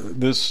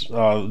 this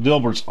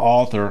Dilbert's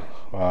author,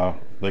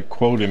 they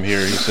quote him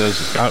here. He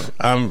says,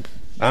 "I'm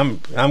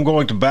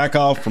going to back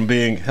off from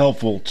being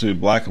helpful to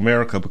Black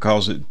America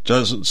because it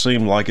doesn't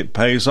seem like it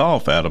pays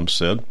off." Adams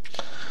said.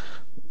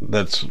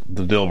 That's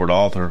the Dilbert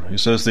author. He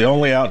says the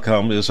only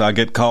outcome is I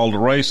get called a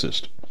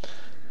racist.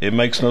 It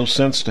makes no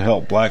sense to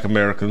help Black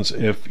Americans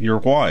if you're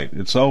white.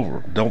 It's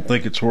over. Don't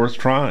think it's worth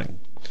trying.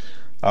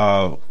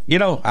 You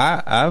know,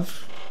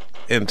 I've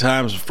in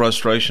times of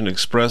frustration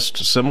expressed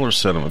similar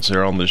sentiments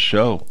here on this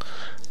show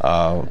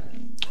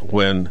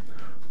when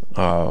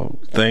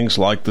things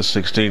like the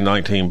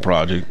 1619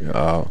 Project,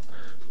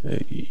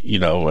 you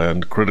know,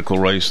 and critical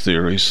race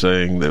theory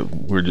saying that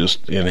we're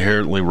just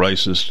inherently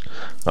racist,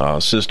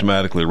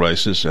 systematically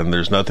racist, and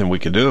there's nothing we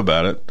can do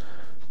about it.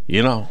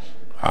 You know,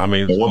 I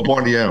mean, at what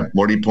point,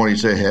 where do you point? You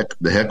say,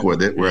 heck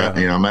with it.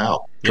 I'm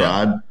out.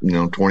 Tried,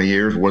 20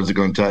 years. What is it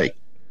going to take?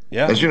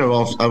 Yeah. As you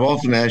know, I've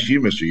often asked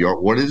you, Mr.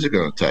 York, what is it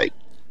going to take?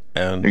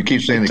 And you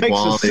keep saying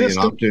equality and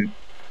opportunity.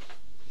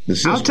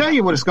 I'll tell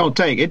you what it's going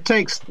to take. It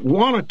takes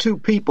one or two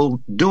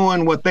people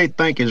doing what they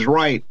think is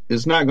right.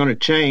 It's not going to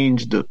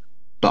change the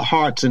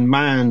hearts and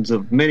minds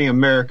of many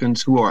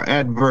Americans who are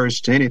adverse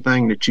to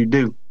anything that you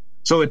do.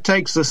 So it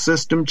takes a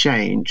system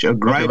change, a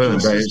gradual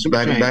system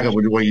change. Back up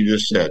with what you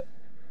just said.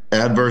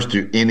 Adverse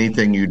to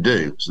anything you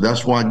do. So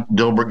that's why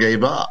Dilbert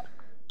gave up,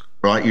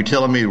 right? You're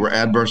telling me we're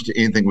adverse to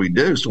anything we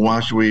do, so why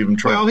should we even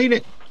try?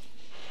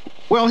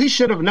 Well, he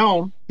should have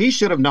known. He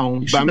should have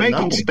known by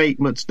making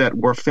statements that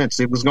were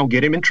offensive was going to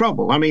get him in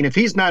trouble. I mean, if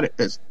he's not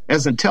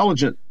as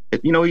intelligent,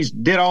 he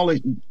did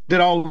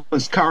all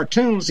his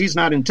cartoons. He's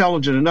not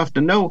intelligent enough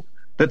to know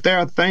that there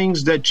are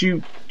things that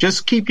you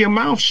just keep your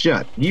mouth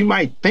shut. You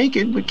might think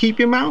it, but keep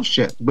your mouth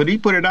shut. But he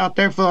put it out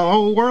there for the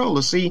whole world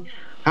to see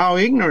how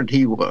ignorant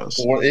he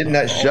was. Well, isn't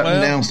that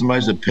shutting down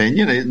somebody's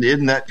opinion?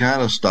 Isn't that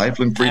kind of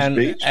stifling free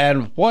speech?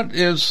 And what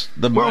is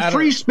the matter? Well,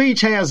 free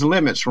speech has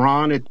limits,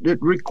 Ron. It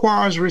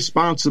requires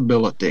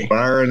responsibility.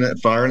 Fire in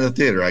the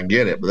theater, I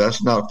get it, but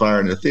that's not fire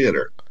in the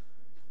theater.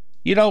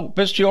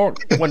 Mr. York,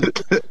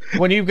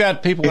 when you've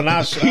got people in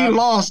our he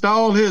lost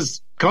all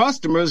his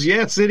customers.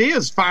 Yes, it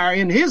is fire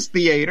in his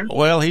theater.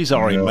 Well, he's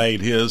already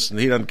made his, and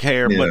he doesn't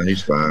care. Yeah, but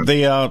he's fine.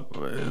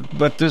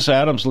 But this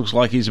Adams looks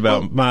like he's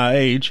about my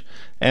age,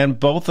 and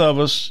both of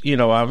us,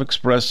 I've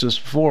expressed this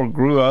before,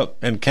 grew up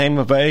and came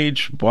of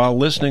age while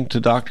listening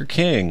to Dr.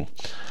 King,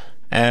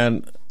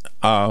 and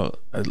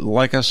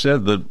like I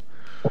said,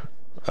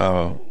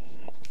 I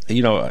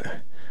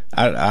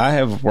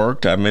have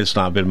worked. I mean, it's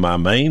not been my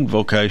main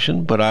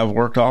vocation, but I've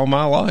worked all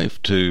my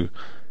life to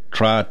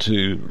try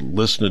to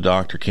listen to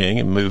Dr. King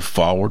and move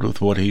forward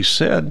with what he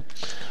said.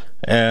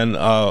 And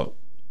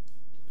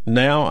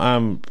now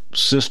I'm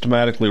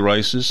systematically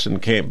racist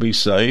and can't be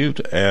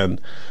saved, and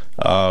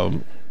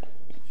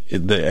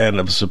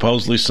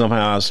supposedly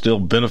somehow I still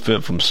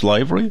benefit from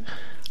slavery.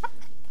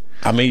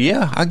 I mean,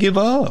 yeah, I give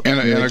up. And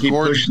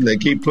they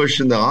keep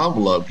pushing the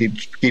envelope,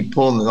 keep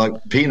pulling like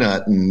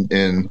Peanut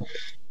and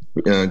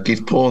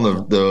keeps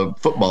pulling the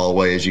football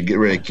away as you get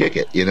ready to kick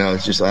it.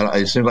 It's just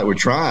it seems like we're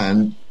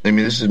trying. I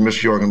mean, this is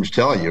Mr. York. I'm just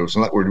telling you, it's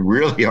not like we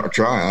really are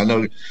trying. I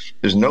know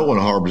there's no one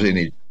harbors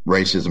any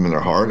racism in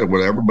their heart or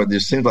whatever, but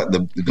it seems like the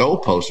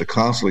goalposts are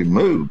constantly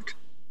moved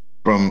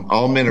from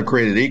all men are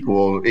created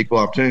equal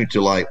opportunity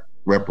to like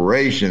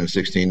reparations,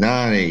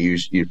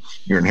 1690.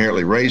 You're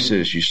inherently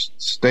racist. You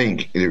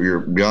stink. You're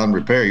beyond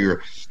repair.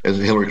 You're, as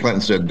Hillary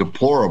Clinton said,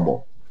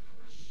 deplorable.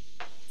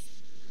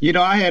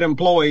 I had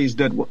employees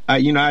that,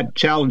 I'd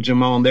challenge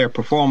them on their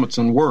performance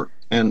and work.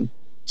 And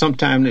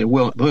sometimes they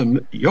will,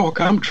 York,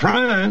 I'm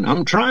trying.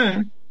 I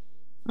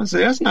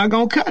said, that's not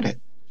going to cut it.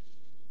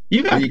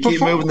 You got to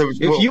perform. If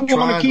you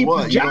want to keep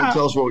the job, you don't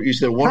tell us what you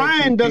said.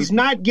 Trying does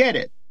not get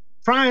it.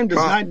 Trying does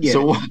not get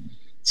it.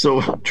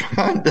 So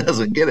trying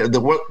doesn't get it.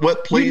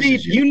 What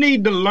pleases you? You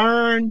need to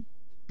learn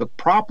the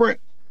proper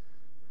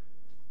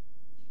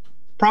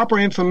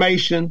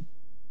information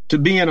to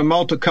be in a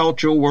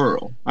multicultural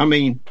world. I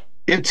mean,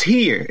 it's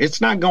here.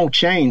 It's not going to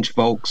change,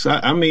 folks.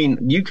 I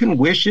mean, you can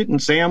wish it and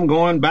say I'm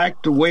going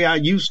back to the way I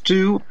used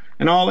to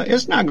and all that.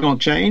 It's not going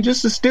to change.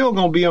 This is still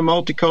going to be a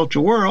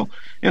multicultural world,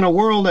 and a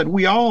world that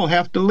we all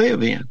have to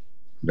live in.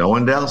 No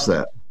one doubts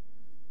that.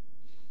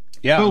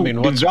 Yeah, so I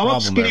mean, what's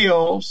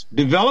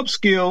develop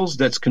skills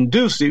that's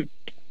conducive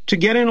to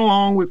getting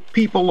along with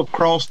people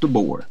across the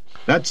board.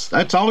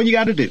 That's all you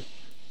got to do.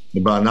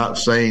 By not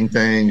saying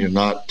things and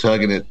not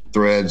tugging at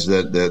threads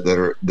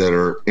that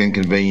are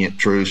inconvenient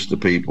truths to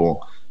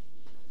people,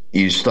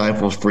 you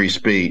stifle free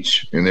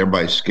speech, and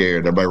everybody's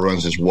scared. Everybody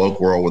runs this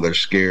woke world where they're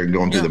scared,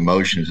 going through the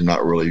motions and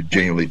not really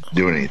genuinely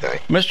doing anything.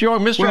 Mr.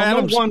 York, Mr.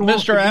 Adams,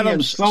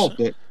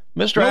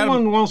 No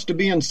one wants to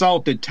be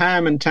insulted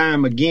time and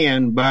time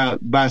again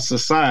by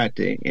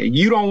society.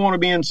 You don't want to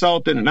be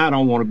insulted, and I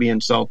don't want to be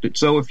insulted.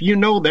 So if you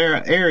know there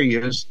are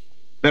areas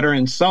that are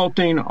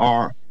insulting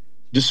or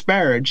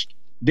disparaged,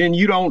 then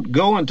you don't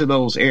go into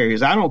those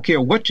areas. I don't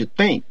care what you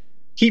think.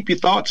 Keep your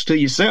thoughts to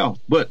yourself.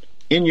 But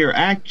in your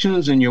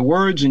actions and your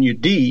words and your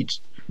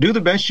deeds, do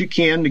the best you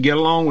can to get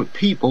along with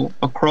people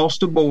across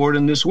the board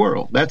in this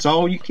world. That's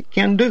all you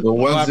can do. Well,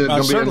 when's it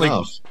going to be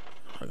enough?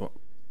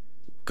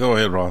 Go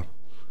ahead, Ron.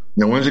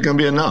 Now, when's it going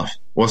to be enough?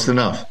 What's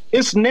enough?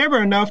 It's never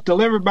enough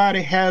till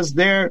everybody has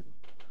their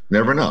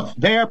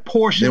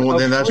portion of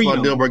then that's freedom.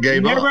 why Dilbert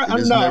gave up.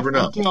 It's never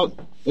enough.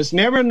 It's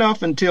never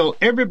enough until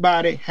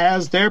everybody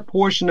has their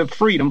portion of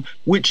freedom,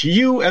 which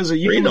you as a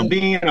human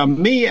being or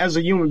me as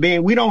a human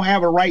being, we don't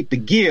have a right to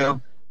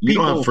give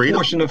people a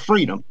portion of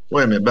freedom.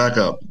 Wait a minute, back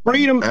up.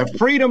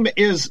 Freedom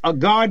is a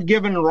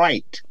God-given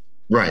right.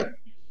 Right.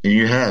 And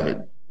you have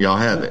it. Y'all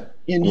have it.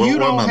 And you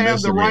don't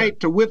have the right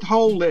to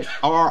withhold it,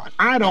 or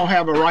I don't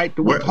have a right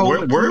to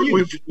withhold it. Where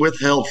we've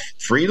withheld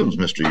freedoms,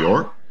 Mr.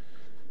 York?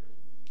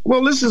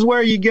 Well, this is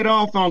where you get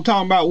off on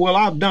talking about, well,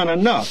 I've done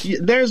enough.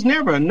 There's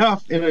never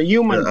enough in a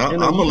human.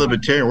 I'm a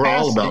libertarian. We're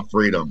all about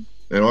freedom,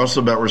 and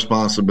also about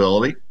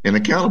responsibility and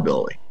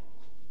accountability.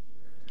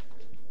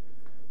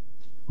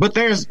 But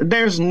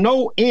there's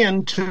no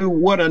end to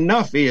what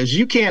enough is.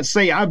 You can't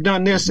say I've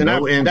done this and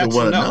that's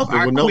enough.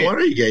 No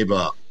wonder he gave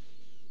up.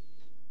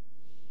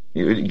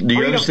 Do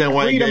you understand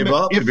why he gave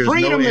up? If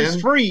freedom is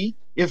free,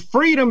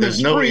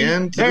 there's no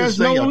end to this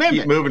thing. Y'all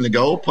keep moving the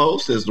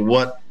goalposts as to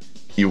what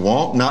you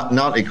want,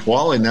 not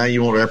equality. Now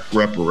you want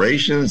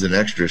reparations and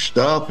extra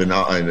stuff and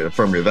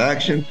affirmative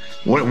action.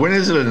 When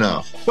is it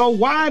enough? So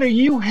why do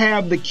you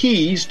have the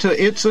keys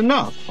to it's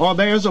enough? Or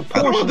there's a portion.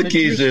 I don't have the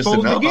keys to it's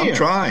enough. I'm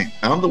trying.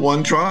 I'm the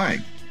one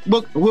trying.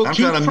 But we'll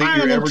keep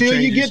trying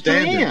until you get to the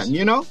end.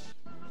 You know.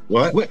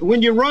 What?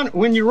 When you run the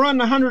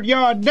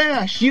 100-yard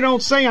dash, you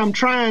don't say I'm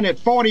trying at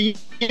 40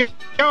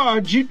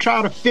 yards. You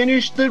try to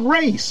finish the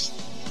race.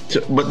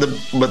 But the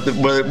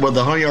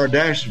 100-yard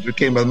dash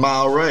became a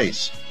mile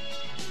race.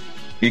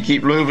 You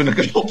keep moving the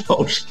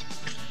goalpost.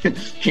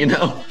 You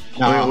know.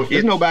 No,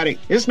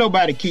 it's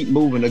nobody keep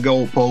moving the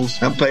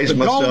goalpost. I'm pacing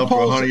myself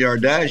for a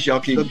 100-yard dash.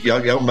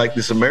 Y'all make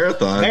this a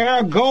marathon. There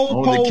are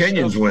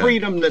goalposts of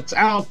freedom that's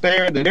out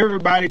there that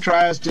everybody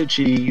tries to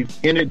achieve,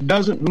 and it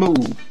doesn't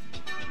move.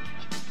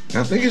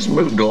 I think it's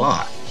moved a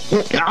lot.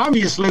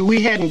 Obviously,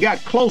 we hadn't got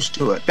close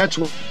to it. That's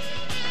what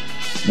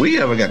we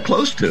haven't got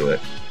close to it.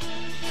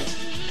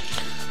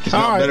 It's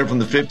not better from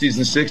the 50s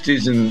and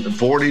 60s and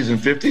 40s and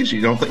 50s.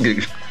 You don't think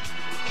it?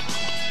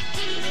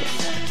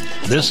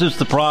 This is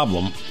the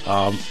problem,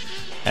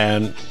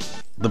 and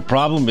the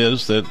problem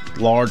is that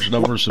large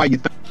numbers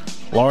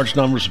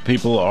of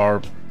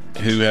people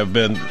who have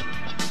been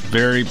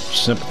very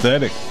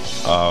sympathetic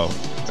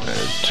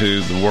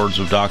to the words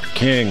of Dr.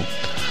 King,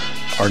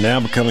 are now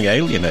becoming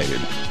alienated.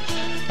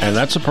 And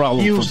that's a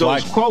problem use for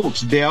those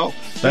quotes, Del.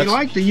 They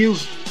like to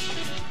use...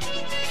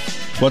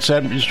 What's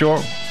that, Mr.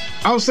 Jordan?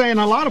 I was saying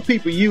a lot of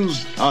people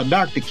use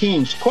Dr.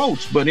 King's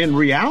quotes, but in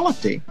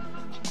reality,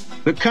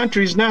 the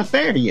country's not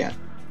there yet.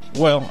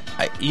 Well,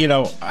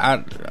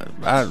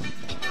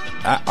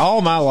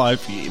 all my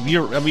life,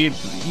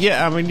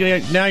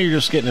 now you're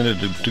just getting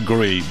into a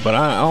degree, but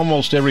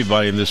almost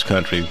everybody in this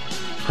country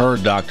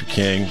heard Dr.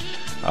 King.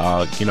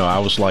 I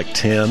was like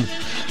 10,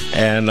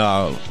 and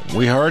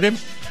we heard him,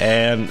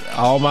 and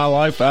all my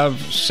life I've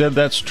said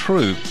that's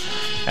true.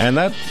 And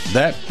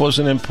that was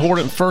an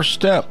important first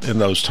step in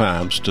those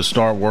times to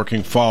start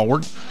working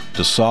forward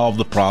to solve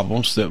the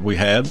problems that we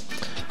had.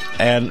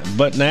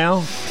 But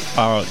now,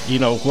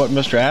 what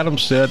Mr.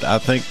 Adams said, I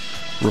think,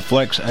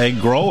 reflects a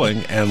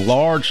growing and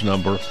large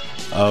number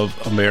of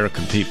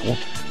American people,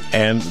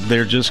 and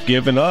they're just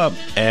giving up.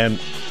 And,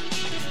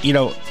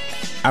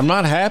 I'm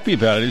not happy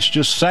about it. It's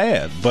just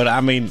sad. But,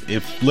 I mean,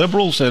 if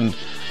liberals and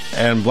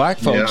black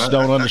folks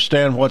don't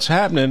understand what's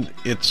happening,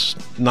 it's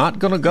not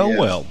going to go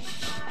well.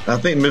 I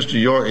think, Mr.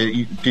 York,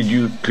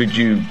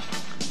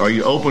 are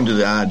you open to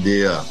the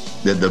idea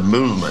that the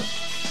movement,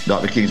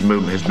 Dr. King's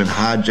movement, has been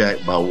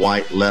hijacked by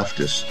white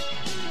leftists,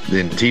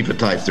 the Antifa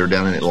types that are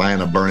down in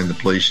Atlanta burning the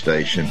police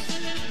station,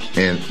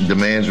 and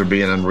demands are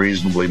being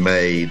unreasonably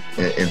made,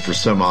 and for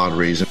some odd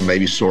reason,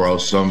 maybe Soros,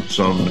 some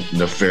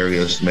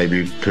nefarious,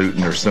 maybe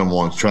Putin or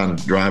someone's trying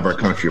to drive our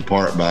country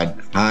apart by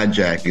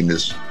hijacking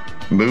this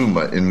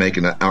movement and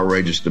making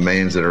outrageous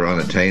demands that are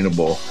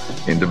unattainable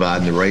and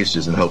dividing the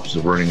races in hopes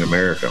of ruining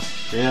America.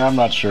 Yeah, I'm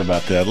not sure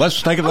about that.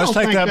 Let's take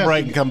that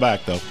break and come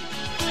back, though.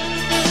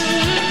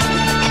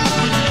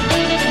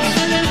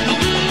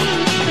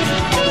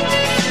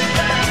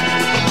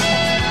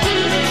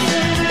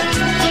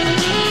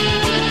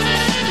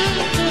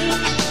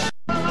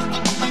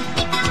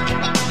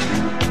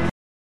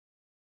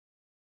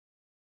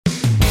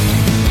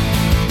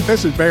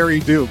 This is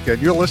Barry Duke,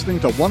 and you're listening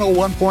to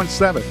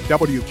 101.7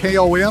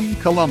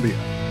 WKOM Columbia.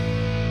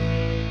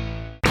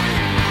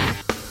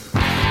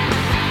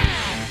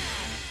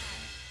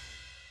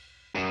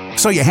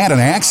 So you had an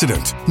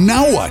accident.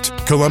 Now what?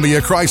 Columbia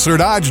Chrysler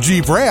Dodge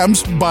Jeep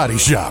Ram's Body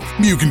Shop.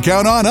 You can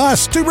count on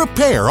us to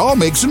repair all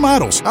makes and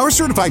models. Our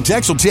certified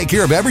techs will take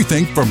care of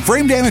everything from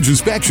frame damage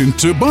inspection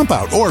to bump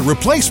out or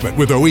replacement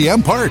with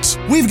OEM parts.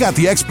 We've got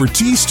the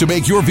expertise to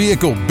make your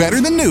vehicle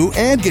better than new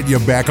and get you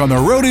back on the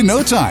road in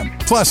no time.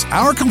 Plus,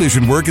 our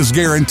collision work is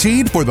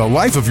guaranteed for the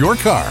life of your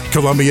car.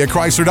 Columbia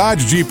Chrysler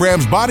Dodge Jeep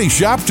Ram's Body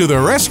Shop to the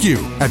rescue.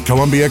 At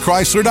Columbia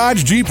Chrysler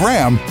Dodge Jeep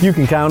Ram, you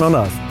can count on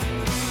us.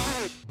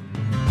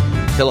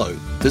 Hello,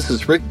 this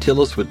is Rick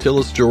Tillis with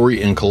Tillis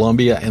Jewelry in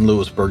Columbia and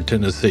Lewisburg,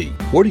 Tennessee.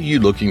 What are you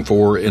looking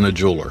for in a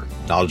jeweler?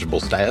 Knowledgeable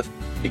staff,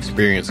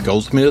 experienced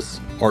goldsmiths,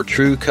 or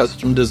true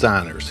custom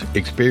designers,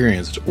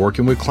 experienced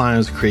working with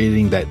clients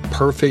creating that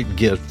perfect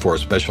gift for a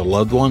special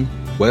loved one?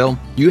 Well,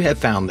 you have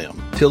found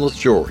them. Tillis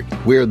Jewelry.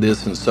 We're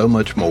this and so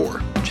much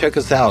more. Check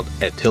us out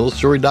at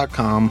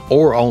tillisjewelry.com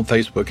or on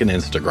Facebook and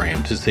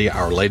Instagram to see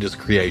our latest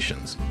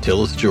creations.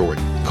 Tillis Jewelry,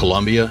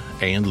 Columbia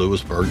and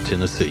Lewisburg,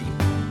 Tennessee.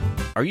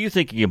 Are you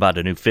thinking about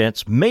a new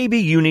fence? Maybe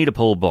you need a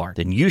pole barn.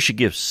 Then you should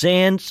give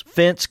Sands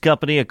Fence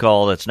Company a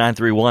call. That's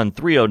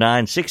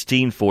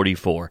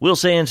 931-309-1644. Will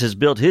Sands has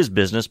built his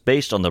business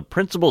based on the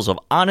principles of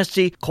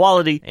honesty,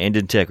 quality, and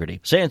integrity.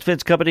 Sands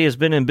Fence Company has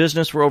been in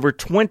business for over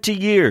 20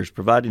 years,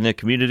 providing the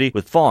community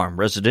with farm,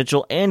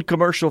 residential, and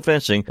commercial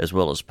fencing, as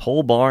well as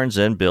pole barns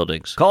and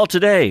buildings. Call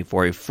today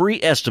for a free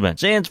estimate.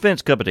 Sands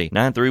Fence Company,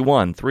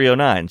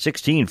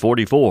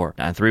 931-309-1644.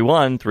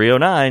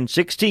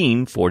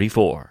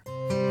 931-309-1644.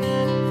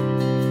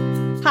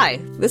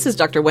 Hi, this is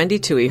Dr. Wendy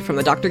Toohey from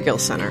the Dr. Gill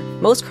Center.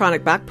 Most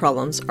chronic back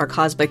problems are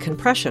caused by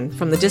compression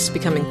from the disc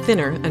becoming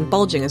thinner and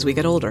bulging as we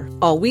get older.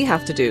 All we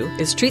have to do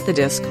is treat the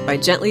disc by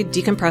gently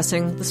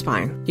decompressing the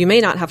spine. You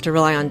may not have to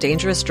rely on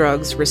dangerous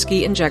drugs,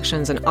 risky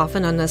injections, and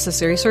often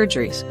unnecessary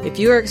surgeries. If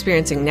you are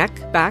experiencing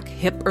neck, back,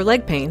 hip, or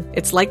leg pain,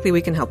 it's likely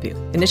we can help you.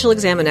 Initial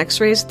exam and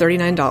x-rays,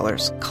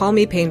 $39. Call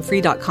me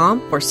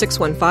painfree.com or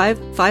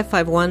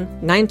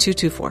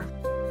 615-551-9224.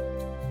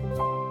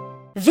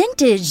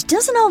 Vintage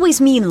doesn't always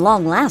mean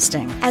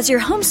long-lasting. As your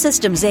home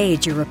systems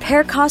age, your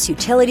repair costs,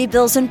 utility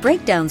bills, and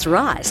breakdowns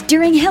rise.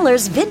 During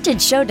Hiller's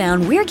Vintage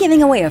Showdown, we're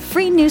giving away a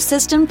free new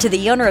system to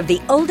the owner of the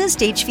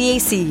oldest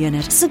HVAC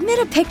unit. Submit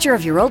a picture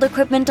of your old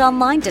equipment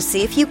online to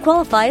see if you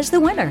qualify as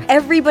the winner.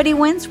 Everybody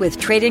wins with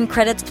trade-in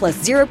credits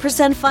plus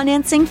 0%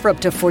 financing for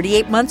up to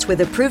 48 months with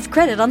approved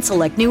credit on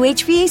select new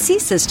HVAC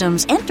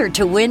systems. Enter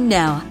to win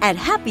now at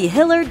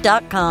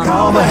happyhiller.com.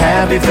 Call the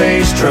Happy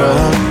Face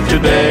Truck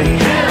today.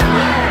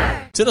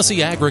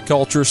 Tennessee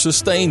agriculture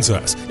sustains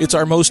us. It's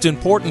our most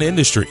important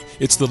industry.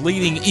 It's the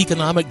leading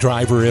economic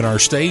driver in our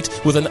state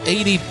with an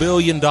 $80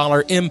 billion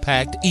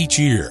impact each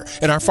year.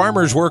 And our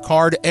farmers work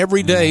hard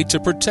every day to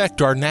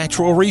protect our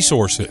natural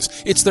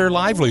resources. It's their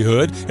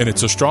livelihood, and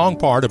it's a strong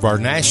part of our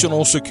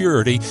national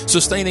security,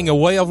 sustaining a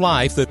way of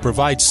life that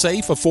provides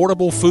safe,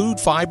 affordable food,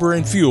 fiber,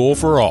 and fuel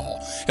for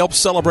all. Help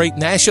celebrate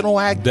National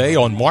Ag Day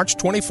on March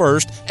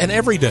 21st and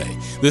every day.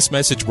 This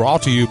message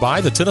brought to you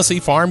by the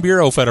Tennessee Farm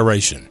Bureau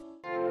Federation.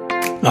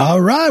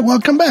 All right,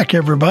 welcome back,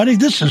 everybody.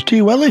 This is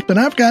T. Willie, and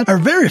I've got our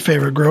very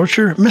favorite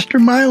grocer, Mr.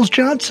 Miles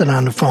Johnson,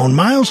 on the phone.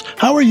 Miles,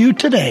 how are you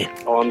today?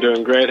 Oh, I'm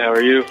doing great. How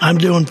are you? I'm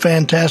doing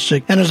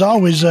fantastic. And as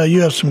always, you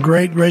have some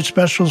great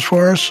specials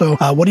for us. So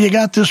what do you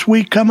got this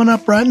week coming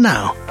up right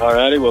now? All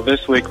righty. Well,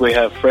 this week we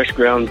have fresh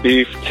ground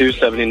beef,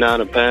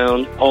 $2.79 a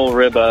pound. Whole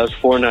ribeyes,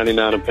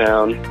 $4.99 a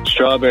pound.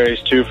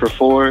 Strawberries, 2 for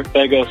 $4.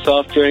 Fago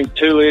soft drink,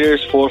 2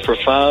 liters, 4 for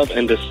 $5.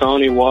 And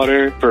Dasani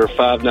water for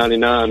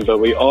 $5.99. But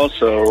we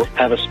also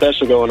have a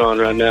special going on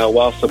right now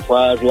while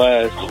supplies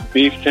last.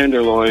 Beef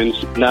tenderloins,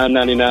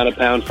 $9.99 a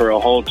pound for a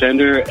whole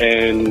tender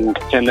and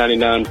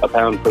 $10.99 a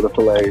pound for the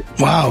fillet.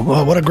 Wow,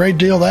 well, what a great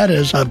deal that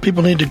is.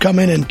 People need to come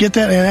in and get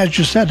that, and as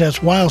you said,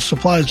 that's while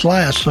supplies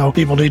last, so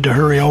people need to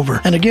hurry over.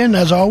 And again,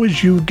 as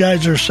always, you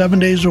guys are 7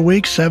 days a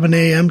week, 7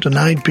 a.m. to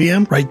 9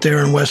 p.m. right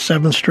there in West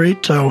 7th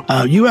Street. So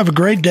you have a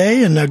great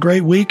day and a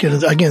great week,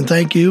 and again,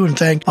 thank you, and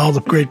thank all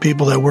the great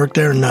people that work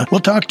there, and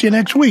we'll talk to you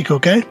next week,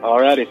 okay? All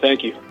righty,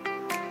 thank you.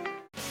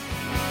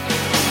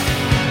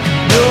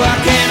 No, I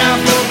cannot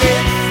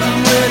forget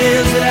from where it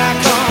is that I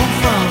come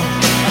from.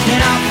 I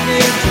cannot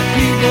forget the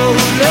people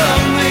who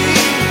love me.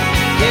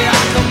 Yeah,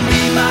 I can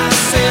be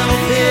myself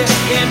here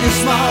in this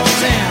small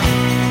town,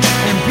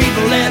 and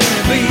people let me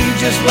be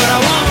just what I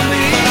want to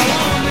be.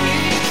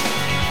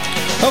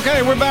 Okay,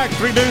 we're back.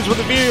 3 Dudes with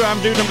a View.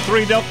 I'm dude number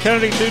 3, Del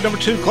Kennedy. Dude number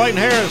 2, Clayton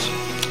Harris.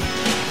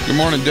 Good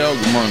morning, Del.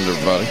 Good morning,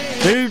 everybody.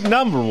 Dude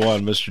number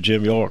 1, Mr.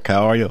 Jim York.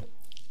 How are you?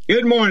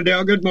 Good morning,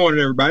 Dale. Good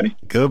morning, everybody.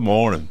 Good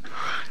morning.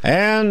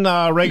 And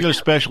regular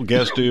special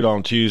guest dude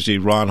on Tuesday,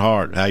 Ron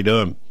Hart. How you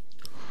doing?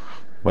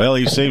 Well,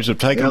 he seems to have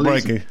taken a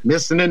break.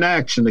 Missing in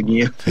action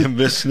again.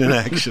 Missing in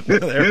action.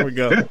 There we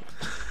go.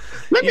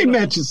 Let me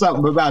mention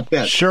something about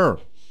that. Sure.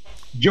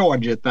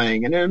 Georgia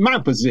thing. And in my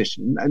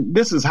position,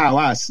 this is how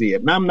I see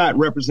it. And I'm not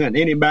representing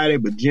anybody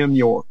but Jim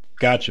York.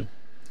 Gotcha.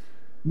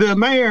 The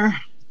mayor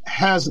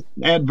has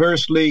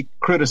adversely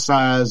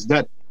criticized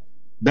that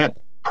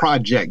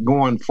project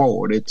going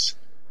forward. It's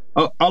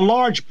a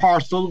large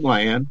parcel of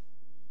land.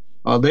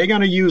 They're going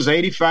to use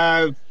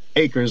 85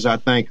 acres, I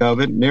think, of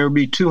it, and there'll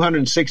be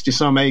 260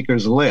 some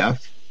acres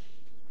left.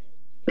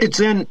 It's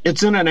in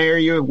an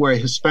area where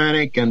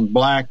Hispanic and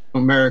Black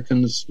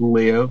Americans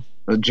live,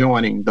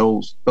 adjoining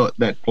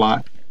that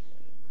plot.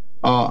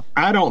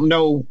 I don't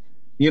know.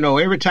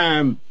 Every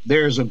time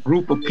there's a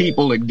group of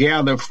people that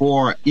gather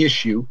for an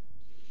issue,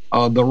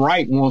 the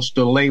right wants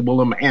to label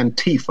them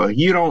Antifa.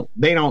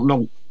 They don't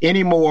know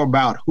any more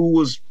about who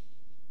was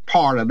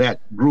part of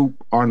that group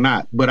or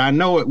not. But I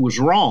know it was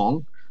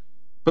wrong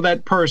for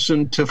that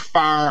person to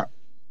fire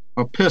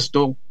a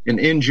pistol and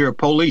injure a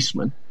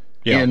policeman.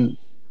 Yeah.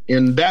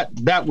 And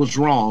that was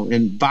wrong.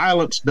 And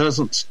violence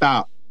doesn't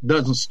stop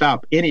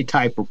any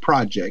type of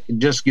project. It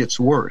just gets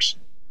worse.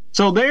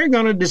 So they're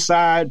going to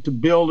decide to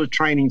build a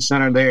training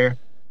center there.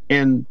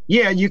 And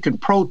yeah, you can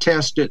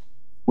protest it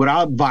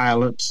without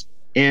violence.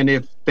 And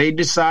if they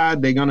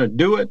decide they're going to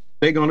do it,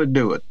 they're going to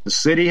do it. The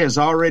city has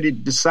already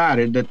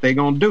decided that they're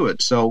going to do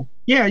it. So,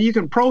 yeah, you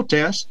can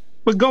protest,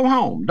 but go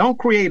home. Don't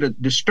create a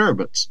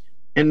disturbance.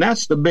 And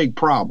that's the big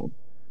problem.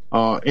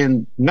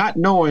 And not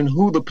knowing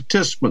who the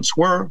participants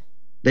were,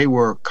 they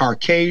were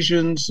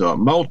Caucasians, a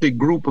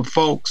multi-group of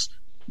folks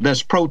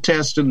that's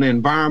protesting the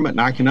environment.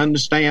 And I can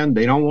understand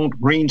they don't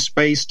want green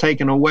space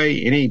taken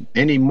away.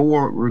 Any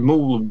more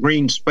removal of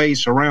green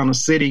space around the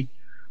city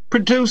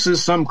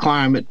produces some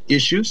climate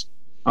issues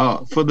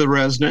for the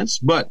residents,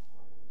 but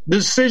the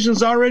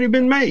decision's already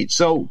been made.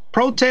 So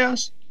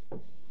protest,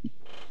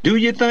 do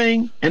your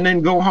thing, and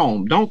then go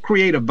home. Don't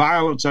create a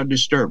violence or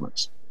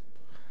disturbance.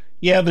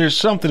 Yeah, there's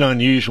something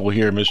unusual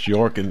here, Mr.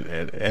 York,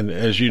 and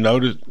as you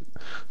noted,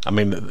 I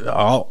mean,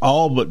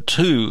 all but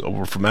 2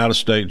 were from out of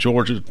state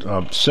Georgia,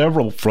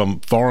 several from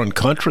foreign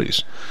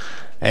countries,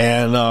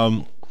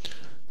 and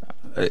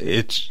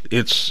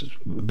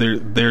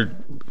they're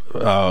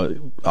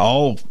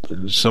all,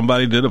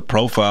 somebody did a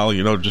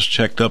profile, just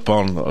checked up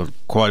on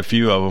quite a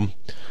few of them,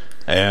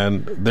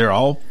 and they're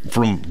all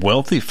from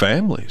wealthy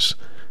families,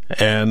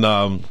 and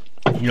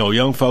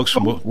young folks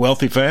from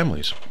wealthy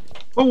families.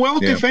 Well,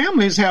 wealthy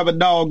families have a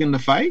dog in the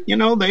fight.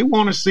 They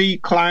want to see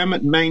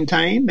climate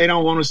maintained. They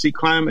don't want to see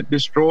climate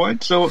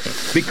destroyed. So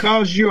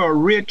because you're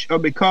rich or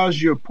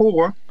because you're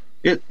poor,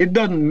 it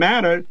doesn't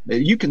matter.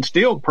 You can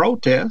still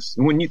protest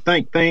when you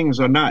think things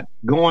are not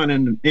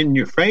going in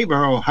your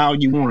favor or how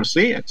you want to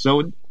see it.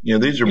 So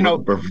these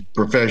are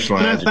professional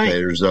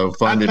agitators, though,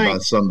 funded by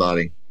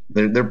somebody.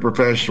 They're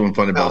professional and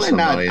funded by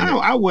somebody.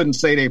 I wouldn't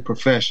say they're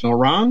professional,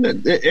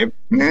 Ron.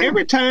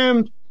 Every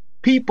time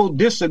people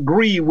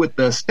disagree with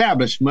the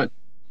establishment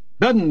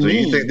doesn't so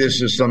mean. So you think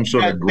this is some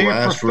sort of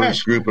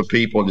grassroots group of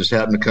people just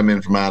happen to come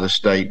in from out of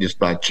state just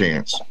by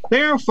chance?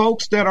 There are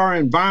folks that are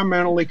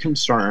environmentally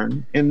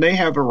concerned, and they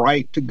have a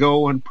right to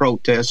go and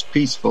protest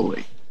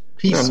peacefully.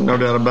 No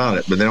doubt about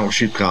it. But they don't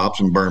shoot cops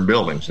and burn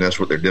buildings, and that's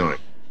what they're doing.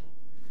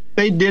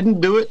 They didn't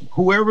do it.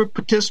 Whoever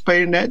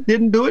participated in that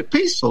didn't do it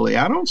peacefully.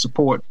 I don't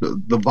support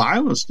the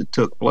violence that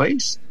took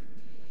place.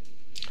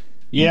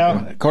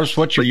 Yeah, of course.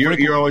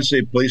 You always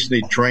say police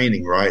need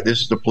training, right?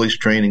 This is the police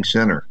training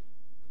center.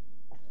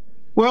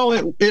 Well,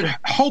 it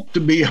hoped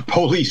to be a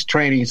police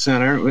training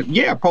center. But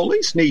yeah,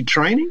 police need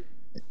training.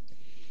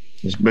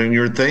 It's been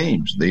your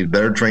themes. The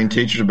better trained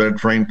teachers, better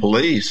trained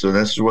police. So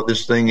that's what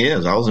this thing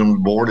is. I was on the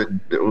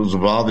board that was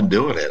involved in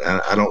doing it.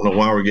 I don't know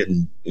why we're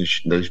getting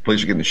those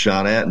police are getting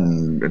shot at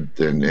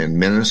and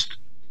menaced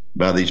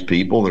by these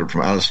people that are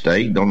from out of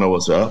state. Don't know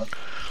what's up.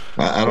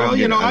 I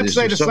don't. Well, I'd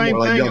say the same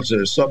thing.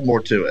 There's something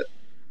more to it.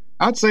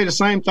 I'd say the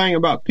same thing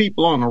about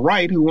people on the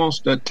right who wants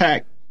to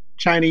attack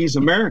Chinese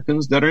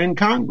Americans that are in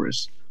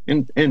Congress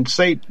and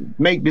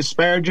make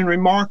disparaging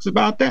remarks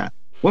about that.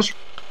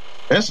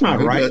 That's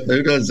not right.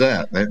 Who does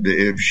that?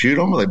 If shoot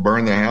them, they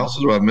burn their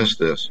houses. Or I missed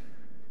this.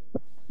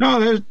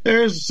 No,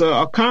 there's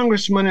a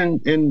congressman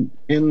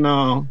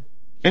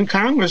in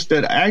Congress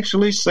that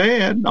actually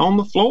said on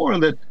the floor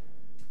that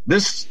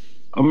this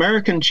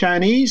American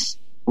Chinese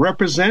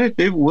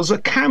representative was a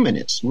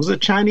communist, was a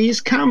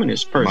Chinese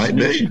communist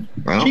person.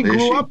 She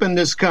grew up in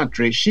this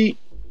country. She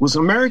was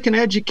American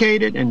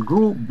educated and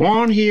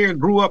born here,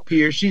 grew up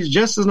here. She's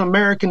just as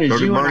American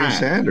as you and I. Bernie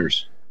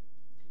Sanders.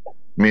 I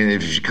mean,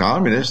 if she's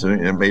communist, I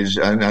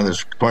know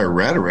there's probably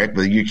rhetoric,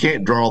 but you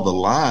can't draw the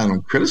line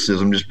on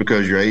criticism just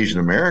because you're Asian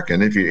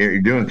American. If you're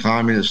doing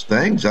communist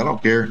things, I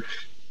don't care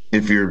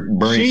if you're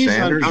Bernie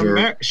Sanders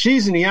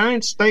she's in the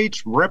United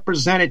States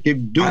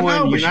representative doing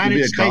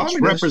United States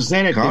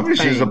representative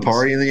communist things. Is a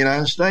party in the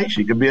United States.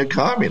 She could be a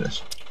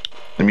communist.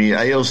 I mean,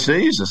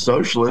 AOC is a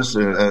socialist,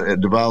 a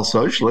devout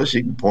socialist.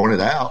 You can point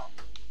it out.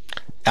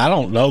 I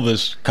don't know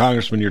this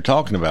congressman you're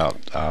talking about.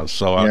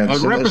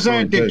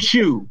 Representative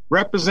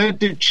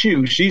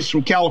Chu. She's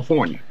from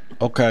California.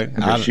 Okay.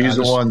 She's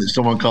the one that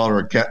someone called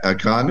her a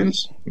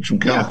communist. She's from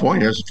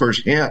California. That's the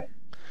first hint.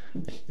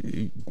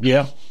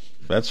 Yeah,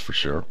 that's for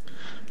sure.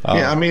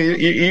 I mean,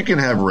 you can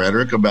have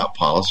rhetoric about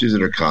policies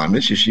that are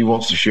communist. If she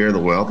wants to share the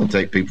wealth and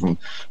take people from,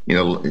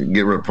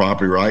 get rid of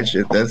property rights,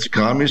 that's a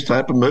communist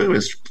type of move.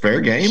 It's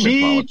fair game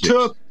in politics. She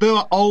took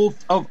the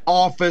oath of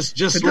office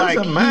just like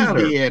he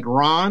did,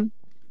 Ron.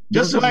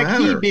 Just like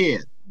he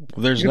did.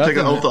 There's nothing.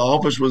 Take an oath of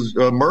office was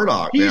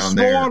Murdoch down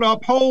there. He swore to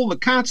uphold the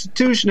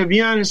Constitution of the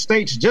United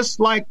States just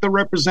like the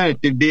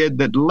representative did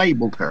that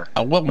labeled her.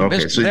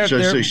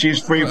 So she's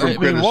free from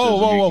criticism.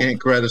 Whoa. You can't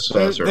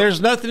criticize her.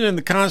 There's nothing in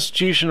the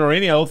Constitution or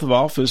any oath of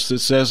office that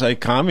says a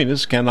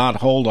communist cannot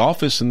hold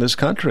office in this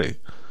country.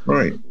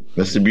 Right.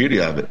 That's the beauty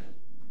of it.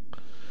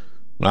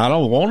 I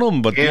don't want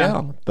them, but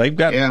they've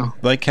got. Yeah.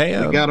 They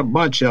can. We got a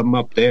bunch of them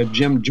up there.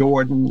 Jim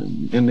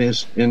Jordan in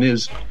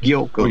his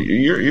guilt.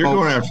 You're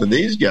going after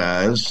these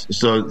guys.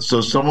 So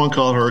someone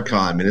called her a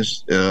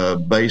communist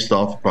based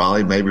off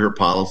probably maybe her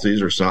policies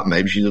or something.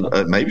 Maybe she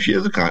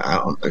is a communist. I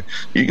don't know.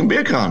 You can be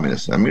a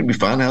communist. I mean, it'd be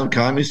fine to have a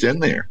communist in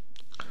there.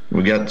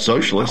 We got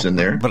socialists in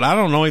there. But I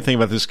don't know anything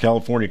about this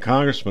California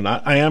congressman.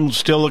 I am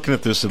still looking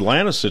at this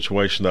Atlanta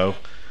situation though.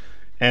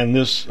 And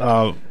this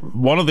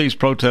one of these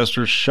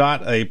protesters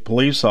shot a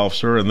police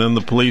officer, and then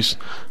the police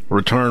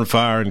returned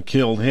fire and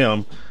killed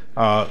him.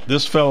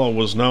 This fellow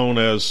was known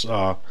as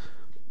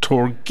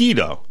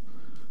Torguido,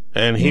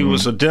 and he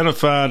was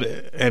identified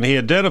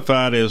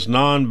as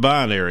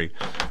non-binary.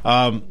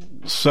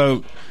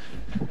 So,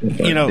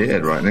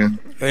 dead right now.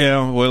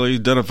 Yeah, well, he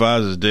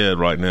identifies as dead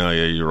right now.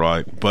 Yeah, you're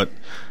right. But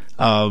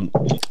I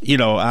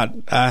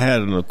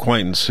had an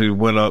acquaintance who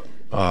went up.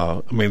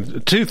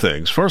 Two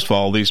things. First of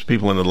all, these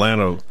people in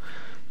Atlanta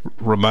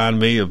remind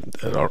me of,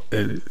 I'm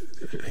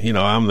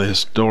the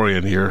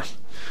historian here,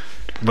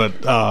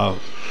 but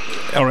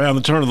around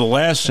the turn of the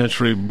last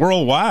century,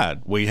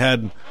 worldwide, we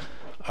had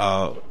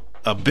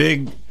a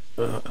big,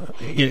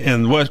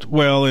 in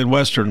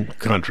Western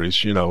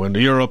countries, in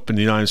Europe and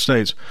the United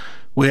States,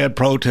 we had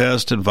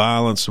protests and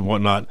violence and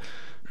whatnot,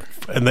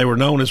 and they were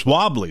known as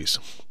wobblies,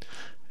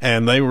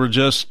 and they were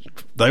just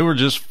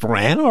for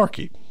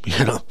anarchy.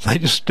 They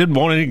just didn't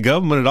want any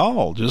government at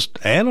all, just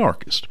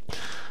anarchists.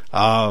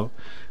 And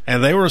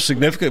they were a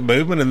significant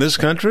movement in this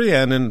country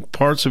and in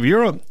parts of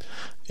Europe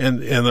in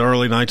the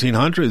early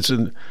 1900s.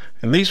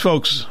 And these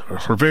folks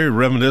are very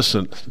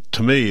reminiscent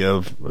to me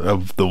of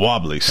the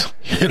Wobblies,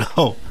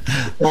 Or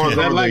is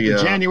that like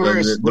the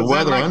January, the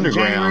Weather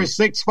Underground. January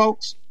 6th,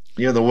 folks?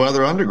 Yeah, the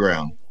Weather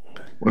Underground.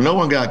 Well, no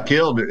one got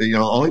killed.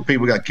 Only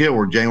people got killed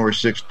were January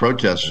 6th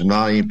protesters,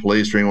 not any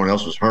police or anyone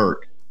else was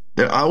hurt.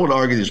 I would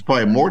argue there's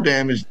probably more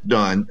damage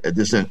done at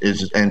this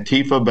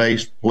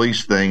Antifa-based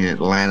police thing in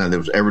Atlanta that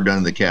was ever done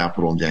in the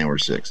Capitol on January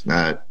 6th.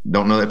 Now, I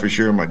don't know that for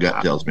sure. My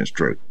gut tells me it's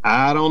true.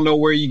 I don't know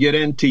where you get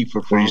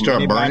Antifa from. When you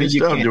start burning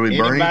stuff, do we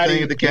burn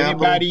anything at the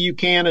Capitol? Anybody you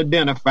can't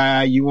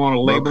identify, you want to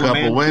label them Antifa.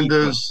 A couple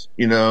windows,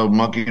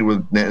 monkey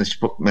with Nancy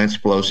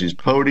Pelosi's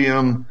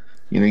podium.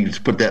 You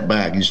just put that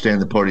back. You stand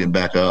the podium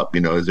back up.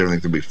 Is everything going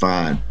to be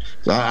fine?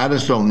 So I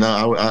just don't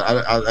know.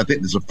 I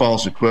think there's a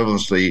false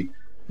equivalency.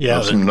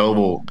 Yeah, some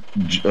noble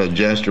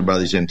gesture by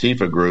these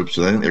Antifa groups.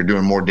 So I think they're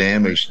doing more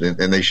damage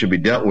than they should be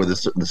dealt with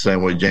the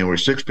same way January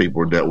 6 people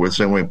were dealt with, the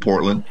same way in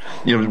Portland.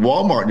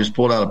 Walmart just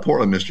pulled out of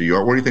Portland, Mr.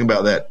 York. What do you think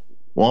about that?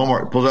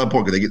 Walmart pulls out of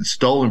Portland because they get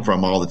stolen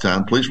from all the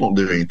time. Police won't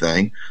do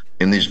anything.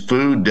 In these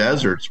food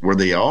deserts where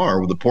they are,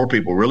 where the poor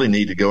people really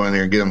need to go in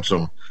there and get them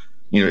some,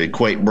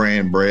 Equate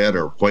brand bread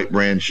or Equate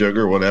brand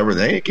sugar or whatever,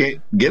 they can't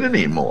get it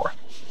anymore.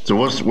 So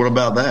what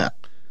about that?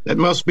 That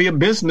must be a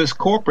business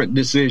corporate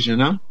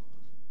decision, huh?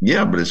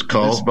 Yeah, but it's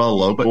caused by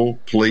local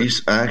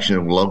police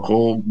action,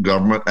 local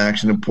government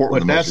action in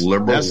Portland, the most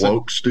liberal,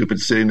 woke, stupid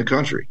city in the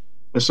country.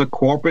 It's a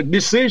corporate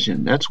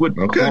decision. That's what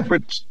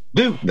corporates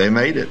do. They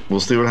made it. We'll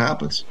see what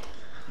happens.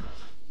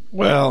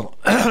 Well,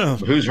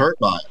 who's hurt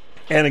by it?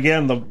 And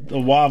again, the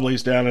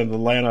Wobblies down in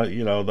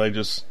Atlanta, they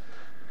just,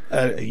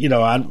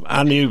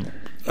 I knew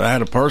I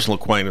had a personal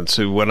acquaintance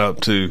who went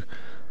up to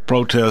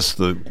protest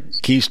the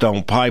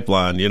Keystone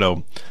Pipeline,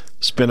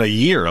 spent a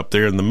year up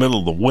there in the middle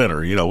of the winter.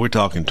 We're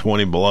talking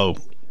 20 below.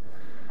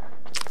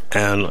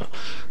 And,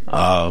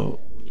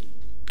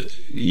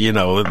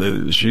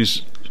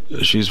 she's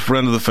a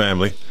friend of the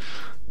family,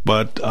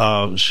 but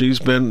she's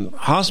been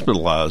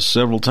hospitalized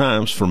several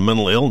times for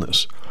mental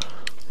illness.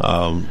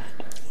 I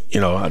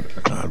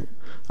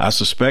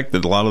suspect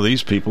that a lot of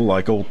these people,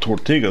 like old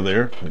Tortiga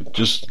there,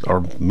 just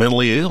are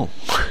mentally ill,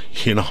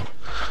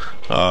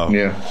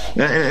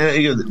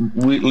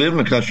 we live in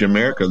a country,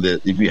 America,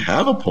 that if you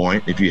have a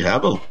point, if you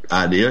have an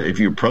idea, if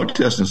you're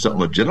protesting something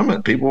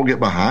legitimate, people will get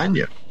behind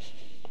you,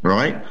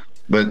 right?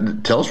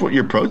 But tell us what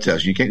you're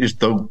protesting. You can't just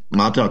throw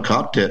Molotov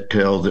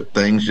cocktails at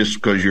things just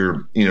because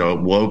you're,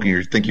 woke and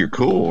you think you're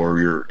cool, or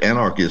you're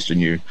anarchist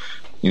and you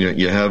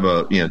have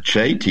a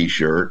Che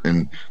T-shirt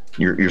and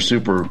you're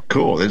super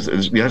cool. There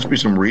has to be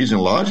some reason,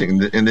 logic,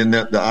 and then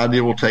the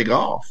idea will take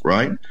off,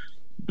 right?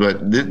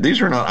 But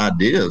these are not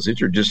ideas.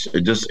 These are just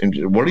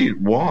what do you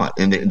want?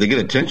 And they get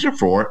attention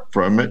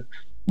from it,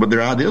 but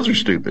their ideas are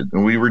stupid,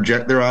 and we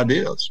reject their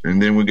ideas,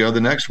 and then we go to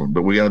the next one.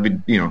 But we got to be,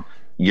 you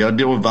got to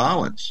deal with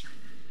violence,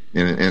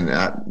 and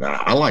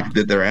I like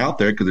that they're out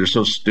there because they're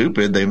so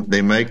stupid.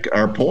 They make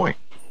our point,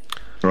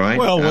 right?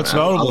 Well, what's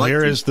notable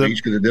here is that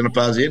speech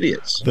identifies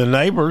idiots. The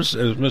neighbors,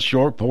 as Ms.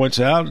 York points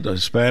out,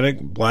 Hispanic,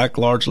 black,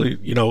 largely,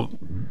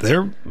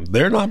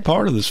 they're not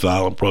part of this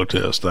violent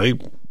protest.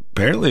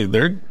 Apparently,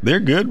 they're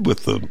good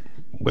with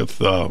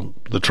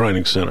the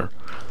training center,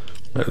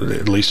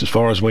 at least as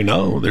far as we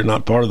know. They're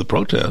not part of the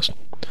protest.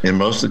 And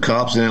most of the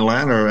cops in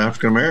Atlanta are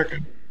African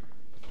American,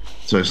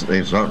 so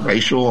it's not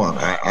racial.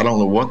 I don't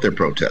know what they're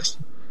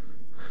protesting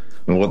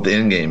and what the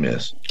end game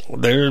is.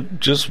 They're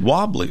just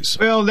wobblies.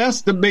 Well,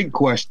 that's the big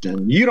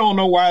question. You don't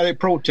know why they're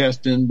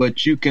protesting,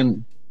 but you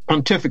can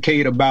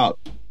pontificate about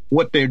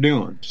what they're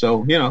doing.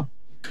 So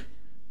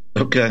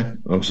Okay,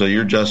 so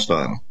you're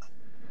justifying them.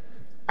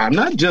 I'm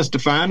not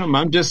justifying them.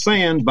 I'm just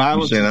saying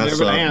violence is never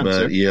the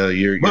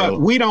answer. But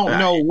we don't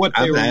know what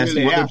they were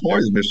really after.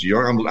 Mr.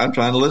 York, I'm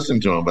trying to listen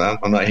to them, but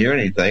I'm not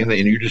hearing anything.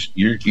 And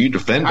you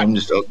defend them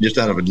just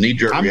out of a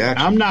knee-jerk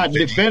reaction. I'm not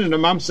defending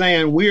them. I'm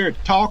saying we're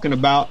talking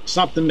about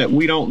something that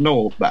we don't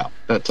know about.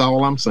 That's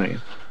all I'm saying.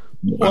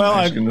 Well,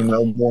 I'm asking to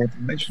know more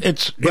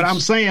information. But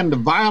I'm saying the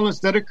violence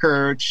that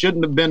occurred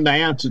shouldn't have been the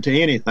answer to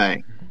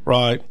anything.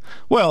 Right.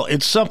 Well,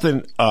 it's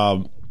something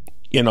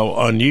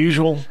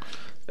unusual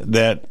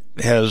that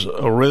has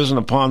arisen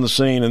upon the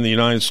scene in the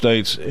United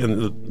States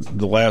in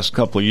the last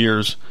couple of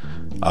years,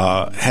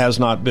 has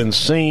not been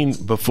seen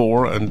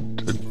before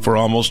and for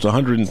almost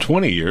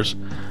 120 years.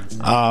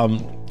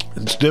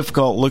 It's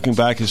difficult looking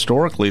back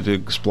historically to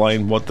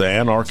explain what the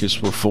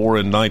anarchists were for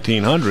in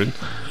 1900.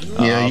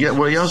 Delk,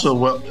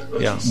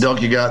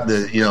 you got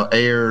the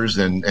Ayers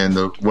and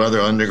the Weather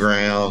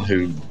Underground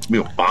who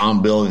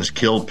bomb buildings,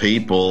 kill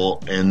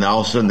people, and all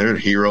of a sudden they're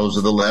heroes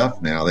of the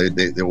left now. They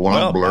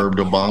want to blurb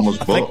Obama's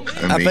book.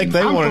 I think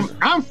they want.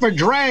 I'm for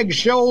drag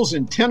shows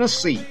in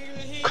Tennessee.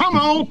 Come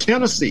on,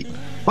 Tennessee,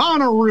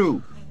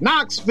 Bonnaroo,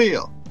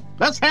 Knoxville.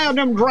 Let's have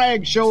them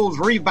drag shows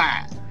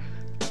revived.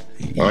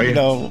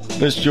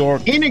 Miss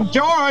York. Enoch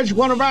George,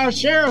 one of our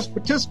sheriffs,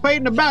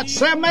 participated in about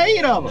 7 or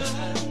 8 of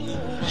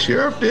them.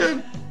 Sheriff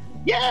did?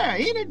 Yeah,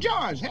 Enoch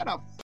George had a